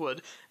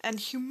 awkward, and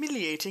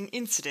humiliating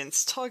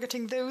incidents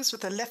targeting those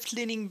with a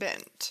left-leaning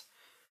bent.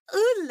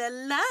 Ooh la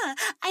la!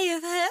 I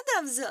have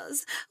heard of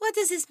those. What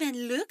does this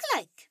man look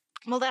like?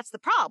 Well, that's the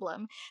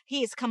problem.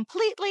 He's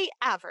completely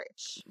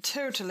average.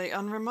 Totally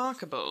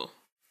unremarkable.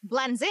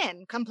 Blends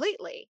in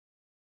completely.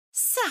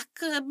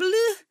 Sacre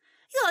bleu!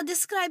 You're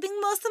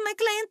describing most of my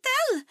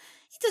clientele.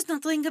 It does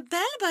not ring a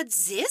bell, but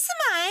this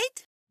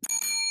might.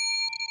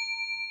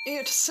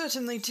 It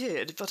certainly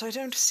did, but I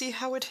don't see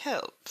how it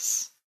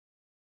helps.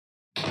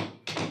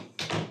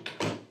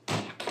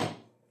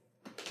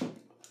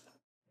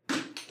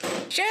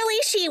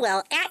 Shirley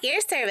Shewell, at your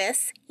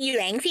service. You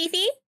rang,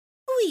 Fifi?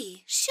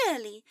 Oui,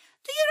 Shirley.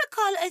 Do you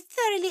recall a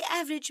thoroughly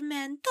average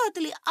man,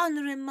 totally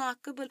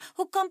unremarkable,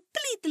 who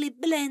completely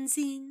blends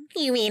in?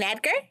 You mean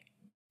Edgar?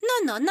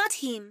 No, not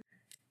him.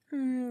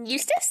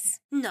 Eustace?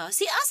 No,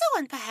 the other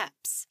one,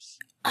 perhaps.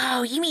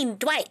 Oh, you mean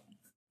Dwight?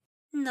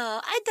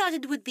 No, I thought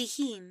it would be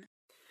him.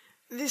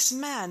 This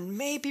man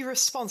may be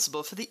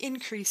responsible for the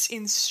increase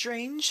in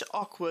strange,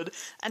 awkward,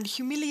 and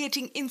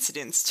humiliating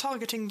incidents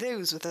targeting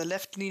those with a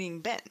left-leaning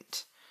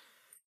bent.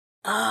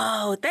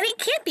 Oh, then it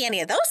can't be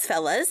any of those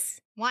fellas.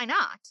 Why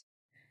not?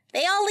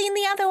 They all lean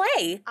the other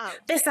way. Oh.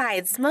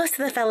 Besides, most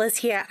of the fellas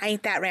here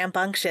ain't that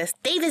rambunctious.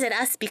 They visit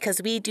us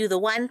because we do the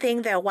one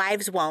thing their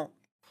wives won't.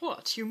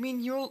 What, you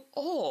mean you'll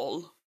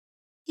all?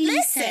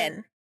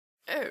 Listen!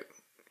 Oh,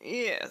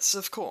 yes,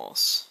 of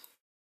course.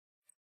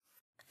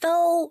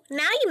 Though,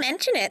 now you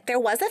mention it, there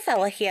was a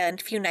fella here a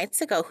few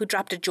nights ago who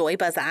dropped a joy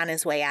buzzer on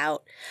his way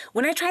out.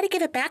 When I tried to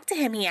give it back to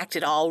him, he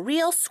acted all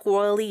real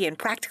squirrely and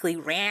practically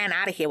ran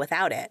out of here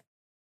without it.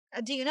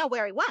 Do you know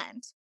where he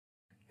went?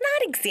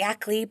 Not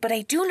exactly, but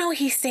I do know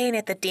he's staying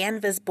at the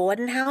Danvers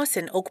boarding house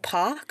in Oak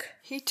Park.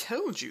 He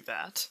told you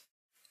that?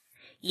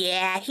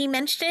 Yeah, he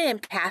mentioned it in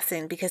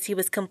passing because he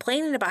was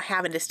complaining about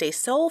having to stay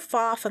so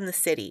far from the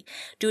city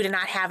due to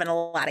not having a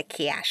lot of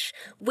cash,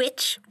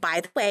 which,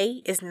 by the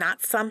way, is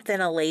not something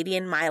a lady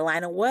in my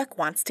line of work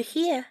wants to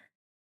hear.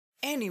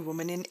 Any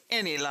woman in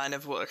any line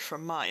of work,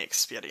 from my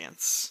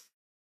experience.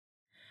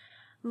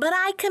 But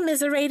I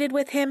commiserated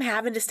with him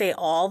having to stay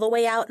all the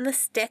way out in the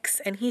sticks,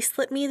 and he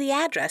slipped me the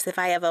address if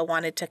I ever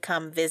wanted to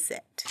come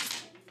visit.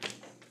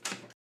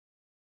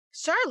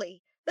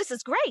 Shirley, this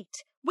is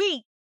great.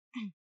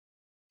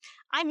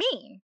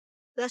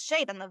 The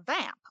Shade and the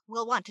Vamp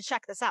will want to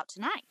check this out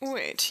tonight.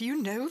 Wait,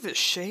 you know the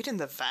Shade and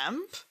the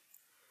Vamp?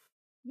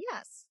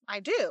 Yes, I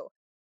do.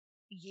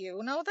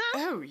 You know them?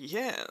 Oh,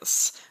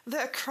 yes.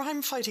 Their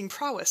crime-fighting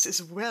prowess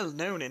is well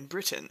known in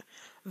Britain.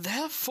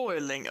 Their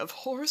foiling of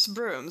Horace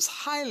Brome's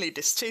highly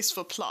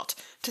distasteful plot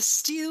to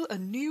steal a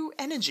new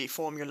energy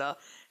formula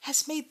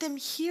has made them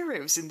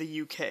heroes in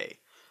the UK.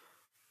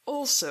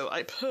 Also,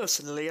 I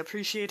personally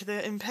appreciate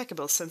their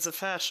impeccable sense of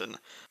fashion.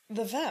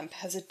 The Vamp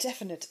has a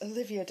definite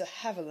Olivia de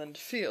Havilland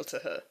feel to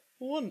her.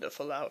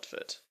 Wonderful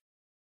outfit.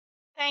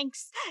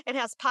 Thanks. It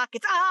has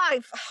pockets.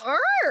 I've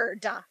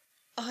heard.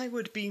 I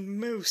would be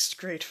most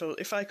grateful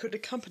if I could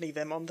accompany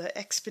them on their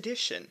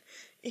expedition,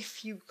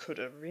 if you could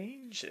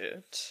arrange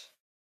it.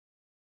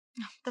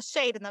 The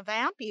Shade and the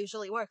Vamp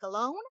usually work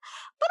alone,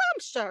 but I'm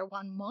sure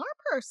one more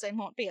person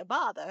won't be a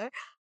bother.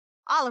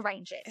 I'll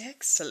arrange it.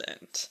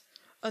 Excellent.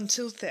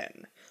 Until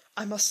then,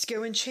 I must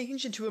go and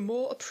change into a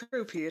more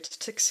appropriate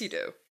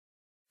tuxedo.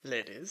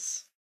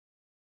 Ladies.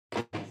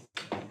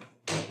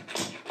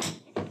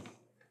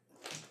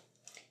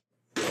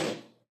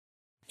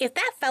 If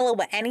that fellow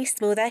were any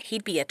smoother,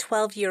 he'd be a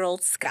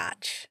 12-year-old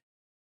Scotch.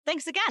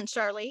 Thanks again,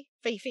 Shirley.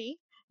 Fifi,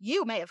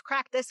 you may have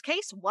cracked this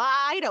case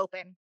wide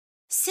open.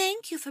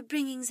 Thank you for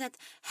bringing that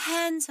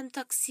handsome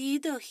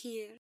tuxedo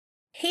here.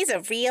 He's a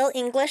real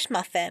English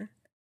muffin.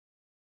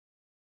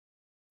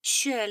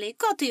 Shirley,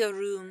 go to your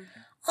room.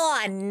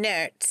 Aw,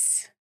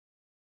 nerds.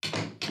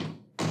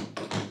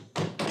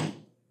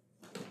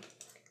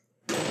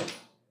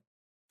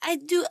 I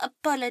do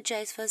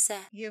apologize for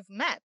that. You've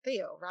met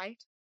Theo,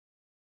 right?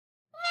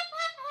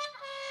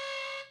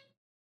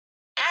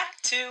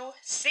 Act 2,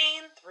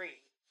 Scene 3,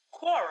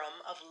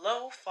 Quorum of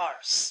Low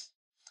Farce.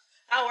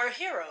 Our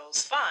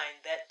heroes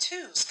find that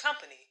 2's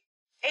company,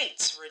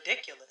 8's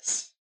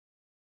ridiculous.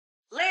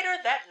 Later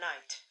that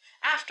night,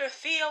 after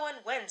Theo and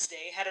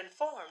Wednesday had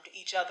informed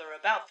each other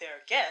about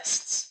their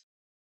guests...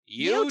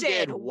 You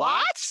did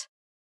what?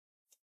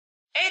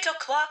 8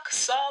 o'clock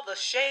saw the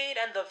Shade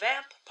and the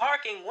Vamp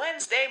parking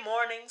Wednesday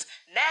morning's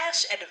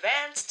Nash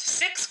Advanced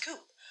 6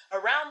 Coupe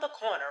around the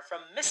corner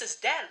from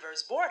Mrs.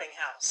 Danvers' boarding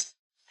house,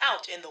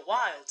 out in the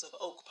wilds of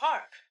Oak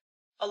Park,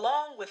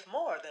 along with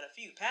more than a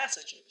few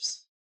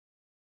passengers.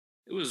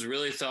 It was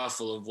really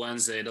thoughtful of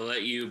Wednesday to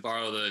let you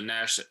borrow the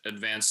Nash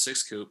Advanced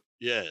 6 Coupe.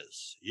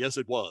 Yes,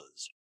 it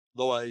was.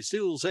 Though I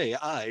still say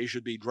I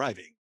should be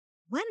driving.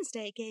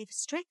 Wednesday gave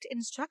strict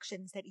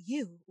instructions that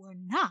you were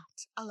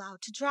not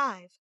allowed to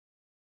drive.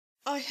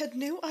 I had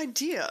no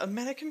idea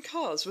American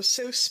cars were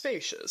so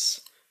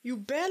spacious. You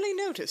barely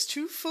notice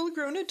 2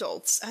 full-grown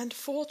adults and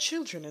 4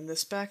 children in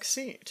this back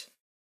seat.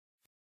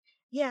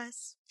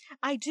 Yes,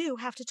 I do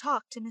have to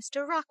talk to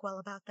Mr. Rockwell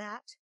about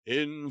that.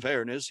 In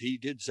fairness, he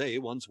did say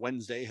once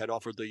Wednesday had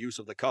offered the use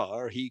of the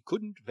car, he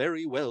couldn't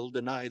very well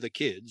deny the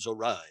kids a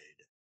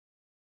ride.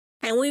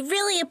 And we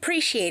really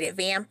appreciate it,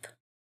 Vamp.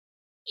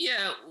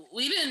 Yeah,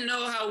 we didn't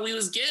know how we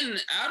was getting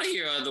out of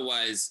here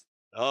otherwise.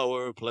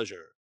 Our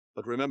pleasure.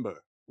 But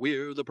remember,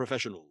 we're the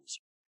professionals.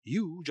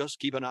 You just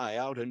keep an eye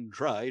out and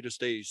try to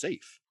stay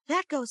safe.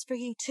 That goes for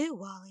you too,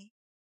 Wally.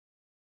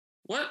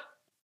 What?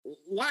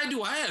 Why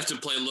do I have to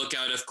play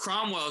lookout if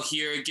Cromwell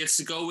here gets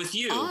to go with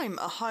you? I'm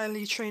a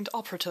highly trained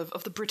operative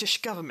of the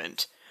British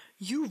government.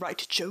 You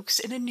write jokes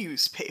in a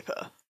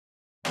newspaper.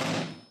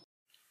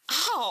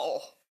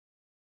 Ow!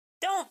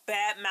 Don't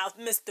badmouth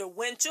Mr.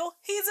 Winchell.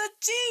 He's a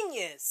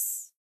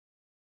genius.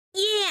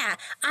 Yeah,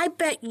 I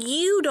bet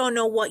you don't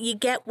know what you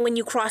get when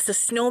you cross a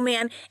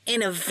snowman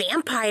and a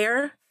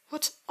vampire.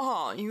 What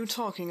are you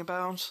talking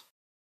about?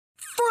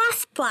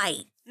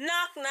 Frostbite.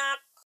 Knock, knock.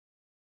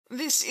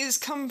 This is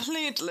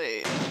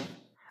completely...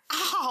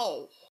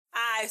 Ow!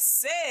 I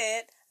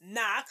said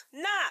knock,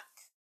 knock.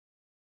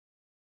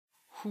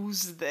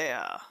 Who's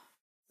there?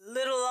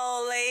 Little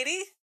old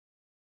lady.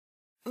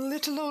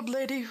 Little old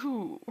lady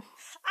who?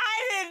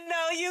 I didn't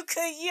know you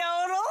could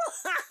yodel.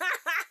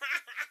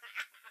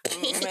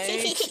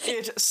 Make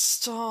it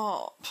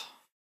stop.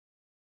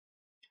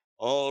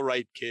 All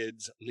right,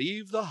 kids,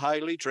 leave the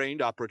highly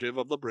trained operative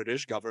of the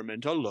British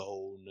government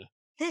alone.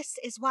 This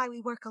is why we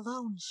work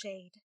alone,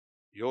 Shade.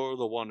 You're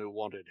the one who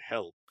wanted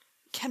help.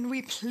 Can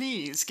we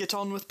please get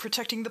on with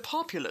protecting the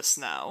populace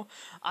now?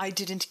 I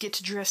didn't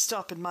get dressed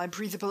up in my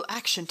breathable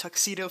action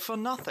tuxedo for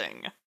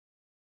nothing.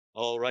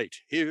 All right,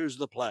 here's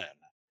the plan.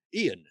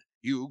 Ian,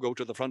 you go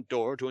to the front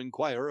door to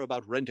inquire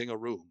about renting a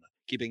room,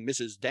 keeping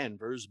Mrs.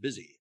 Danvers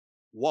busy.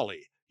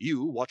 Wally,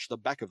 you watch the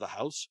back of the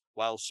house,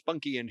 while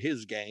Spunky and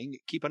his gang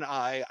keep an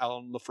eye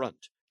on the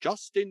front,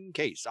 just in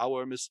case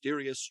our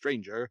mysterious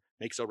stranger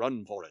makes a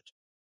run for it.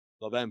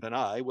 The Vamp and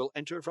I will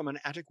enter from an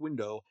attic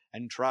window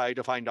and try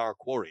to find our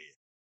quarry.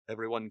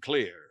 Everyone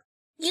clear?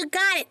 You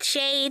got it,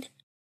 Shade.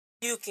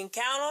 You can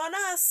count on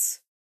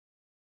us.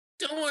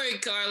 Don't worry,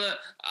 Carla.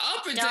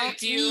 I'll Don't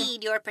protect you.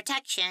 need your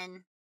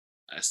protection.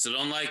 I still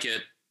don't like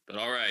it, but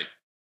all right.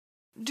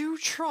 Do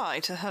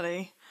try to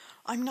hurry.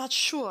 I'm not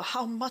sure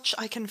how much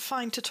I can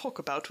find to talk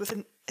about with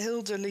an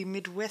elderly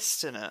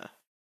Midwesterner.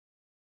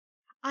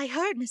 I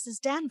heard Mrs.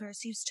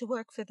 Danvers used to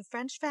work for the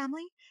French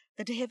family,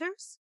 the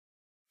Divers.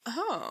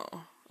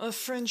 Oh, a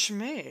French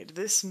maid.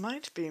 This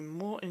might be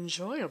more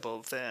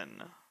enjoyable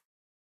then.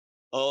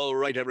 All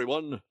right,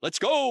 everyone, let's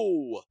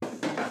go!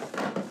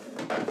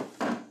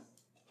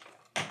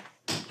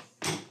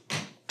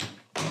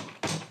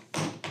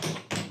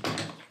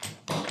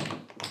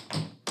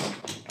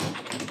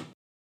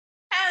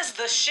 As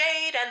the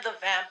Shade and the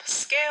Vamp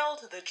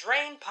scaled the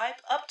drain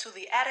pipe up to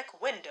the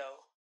attic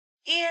window,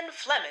 Ian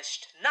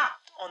Flemish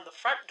knocked on the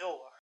front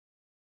door.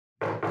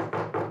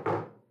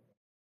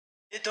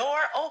 The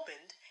door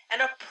opened,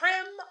 and a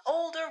prim,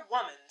 older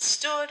woman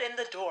stood in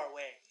the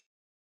doorway.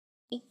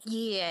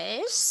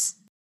 Yes?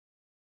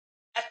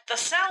 At the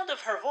sound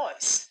of her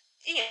voice,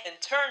 Ian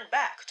turned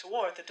back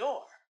toward the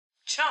door,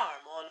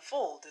 charm on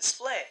full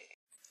display.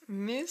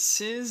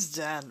 Mrs.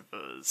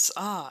 Danvers,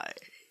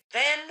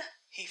 Then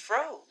he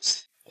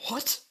froze.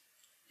 What?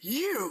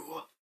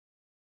 You?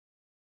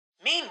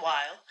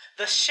 Meanwhile,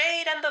 the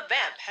Shade and the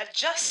Vamp had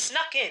just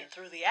snuck in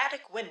through the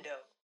attic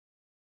window.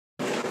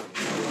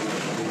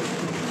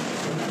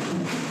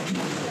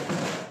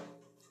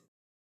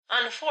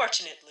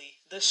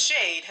 Unfortunately, the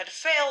Shade had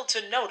failed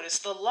to notice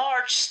the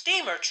large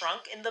steamer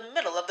trunk in the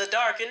middle of the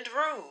darkened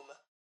room.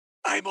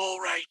 I'm all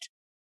right.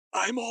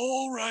 I'm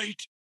all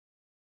right.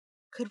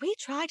 Could we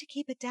try to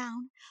keep it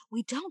down?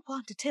 We don't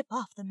want to tip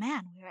off the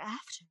man we're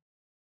after.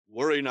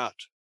 Worry not.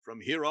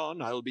 From here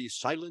on, I'll be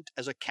silent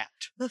as a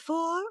cat.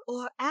 Before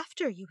or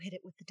after you hit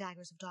it with the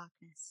daggers of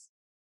darkness?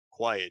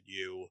 Quiet,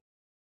 you.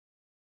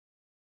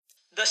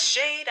 The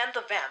Shade and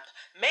the Vamp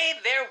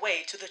made their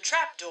way to the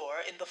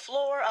trapdoor in the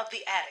floor of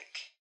the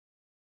attic.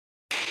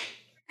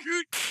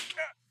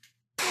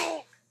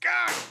 Oh,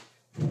 God!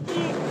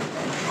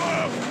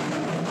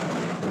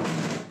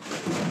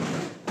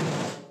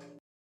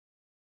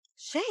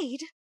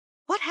 Shade?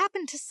 What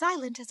happened to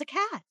Silent as a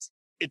cat?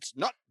 It's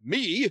not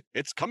me.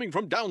 It's coming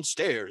from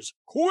downstairs.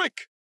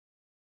 Quick!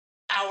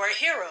 Our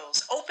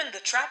heroes opened the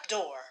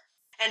trapdoor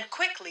and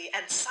quickly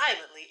and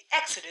silently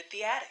exited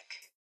the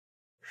attic.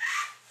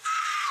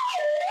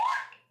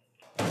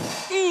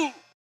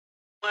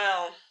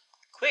 Well,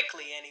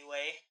 quickly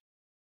anyway.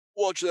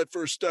 Watch that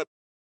first step.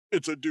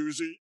 It's a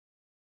doozy.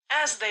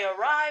 As they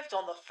arrived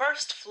on the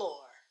first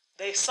floor,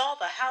 they saw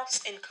the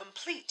house in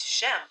complete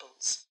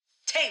shambles.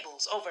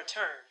 Tables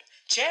overturned,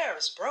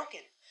 chairs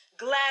broken,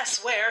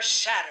 glassware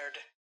shattered.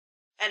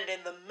 And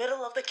in the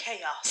middle of the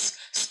chaos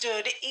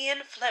stood Ian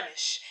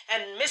Flemish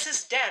and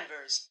Mrs.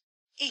 Danvers,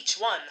 each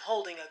one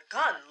holding a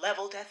gun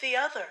leveled at the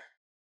other.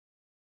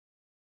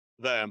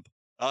 Vamp,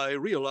 I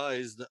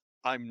realize that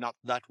I'm not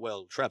that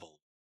well traveled,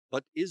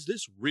 but is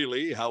this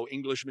really how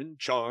Englishmen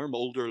charm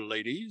older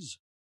ladies?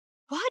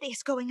 What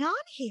is going on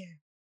here?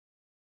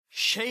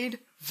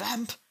 Shade,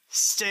 Vamp,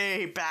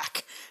 stay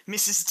back.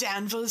 Mrs.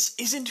 Danvers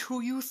isn't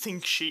who you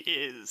think she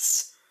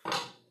is. Who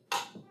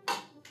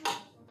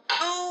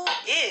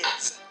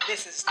is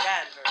Mrs.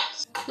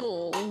 Danvers?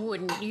 Oh,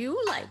 wouldn't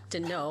you like to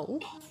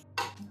know?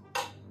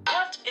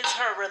 What is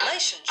her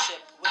relationship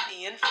with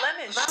Ian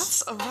Flemish?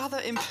 That's a rather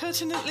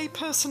impertinently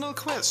personal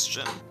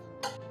question.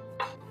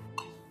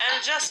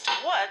 And just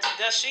what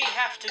does she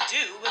have to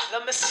do with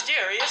the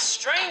mysterious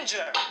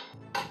stranger?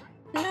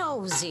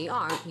 Nosy,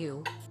 aren't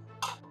you?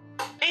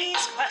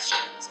 These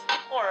questions,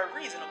 or a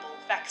reasonable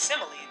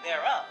facsimile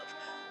thereof,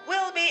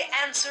 will be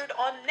answered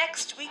on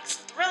next week's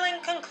thrilling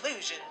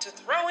conclusion to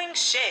Throwing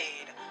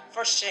Shade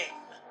for Shame.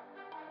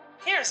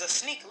 Here's a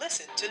sneak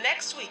listen to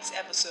next week's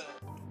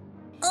episode.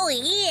 Oh,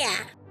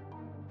 yeah.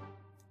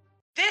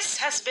 This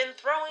has been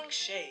Throwing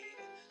Shade,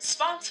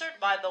 sponsored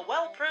by the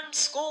Wellprim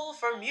School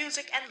for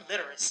Music and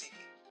Literacy.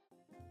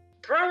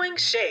 Throwing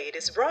Shade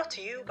is brought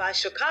to you by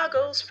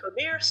Chicago's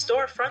premier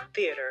storefront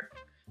theater,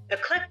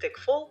 Eclectic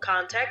Full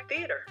Contact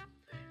Theater,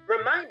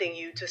 reminding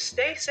you to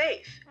stay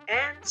safe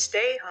and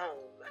stay home.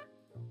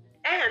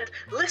 And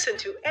listen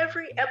to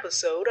every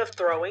episode of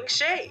Throwing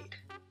Shade.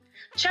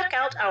 Check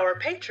out our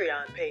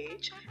Patreon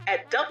page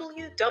at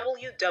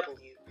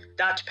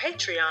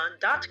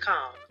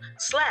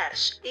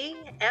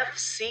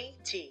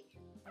www.patreon.com/EFCT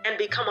and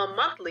become a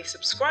monthly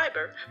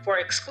subscriber for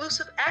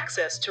exclusive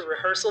access to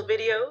rehearsal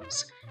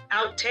videos,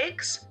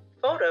 outtakes,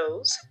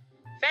 photos,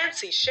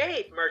 fancy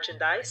Shade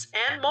merchandise,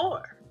 and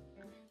more.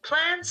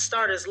 Plans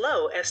start as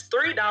low as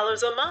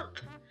 $3 a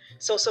month,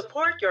 so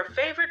support your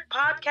favorite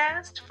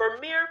podcast for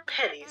mere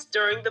pennies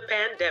during the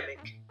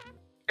pandemic.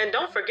 And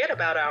don't forget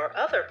about our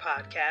other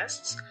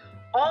podcasts,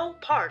 all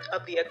part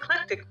of the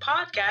Eclectic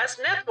Podcast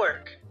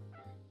Network.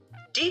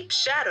 Deep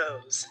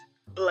Shadows,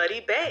 Bloody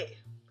Bay,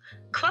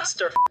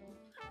 Cluster,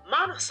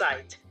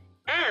 Monocyte,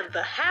 and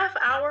the Half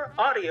Hour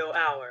Audio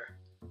Hour,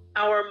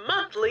 our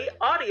monthly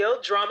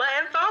audio drama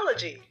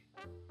anthology.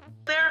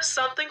 There's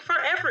something for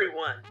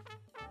everyone.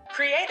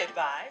 Created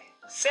by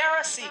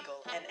Sarah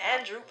Siegel and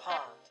Andrew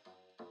Pond.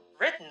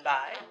 Written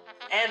by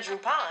Andrew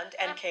Pond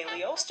and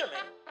Kaylee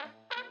Osterman.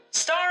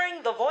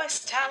 Starring the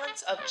voice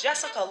talents of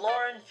Jessica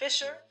Lauren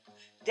Fisher,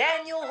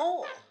 Daniel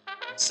Houle,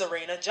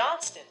 Serena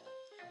Johnston,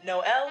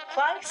 Noelle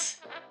Kleiss,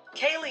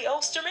 Kaylee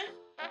Osterman,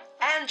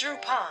 Andrew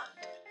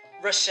Pond,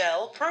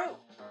 Rochelle Prue,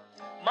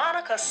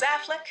 Monica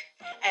Saflick,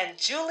 and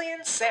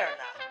Julian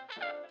Serna.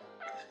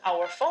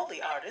 Our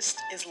Foley artist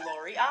is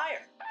Lori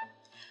Iyer.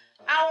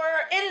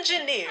 Our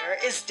engineer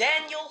is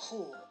Daniel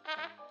Houle.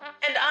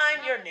 And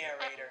I'm your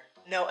narrator,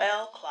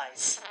 Noelle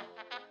Kleiss.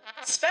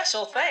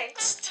 Special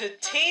thanks to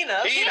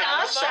Tina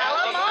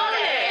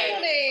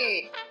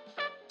Salamone.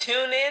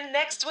 Tune in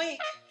next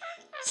week.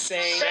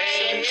 Same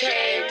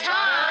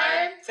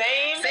time.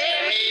 Same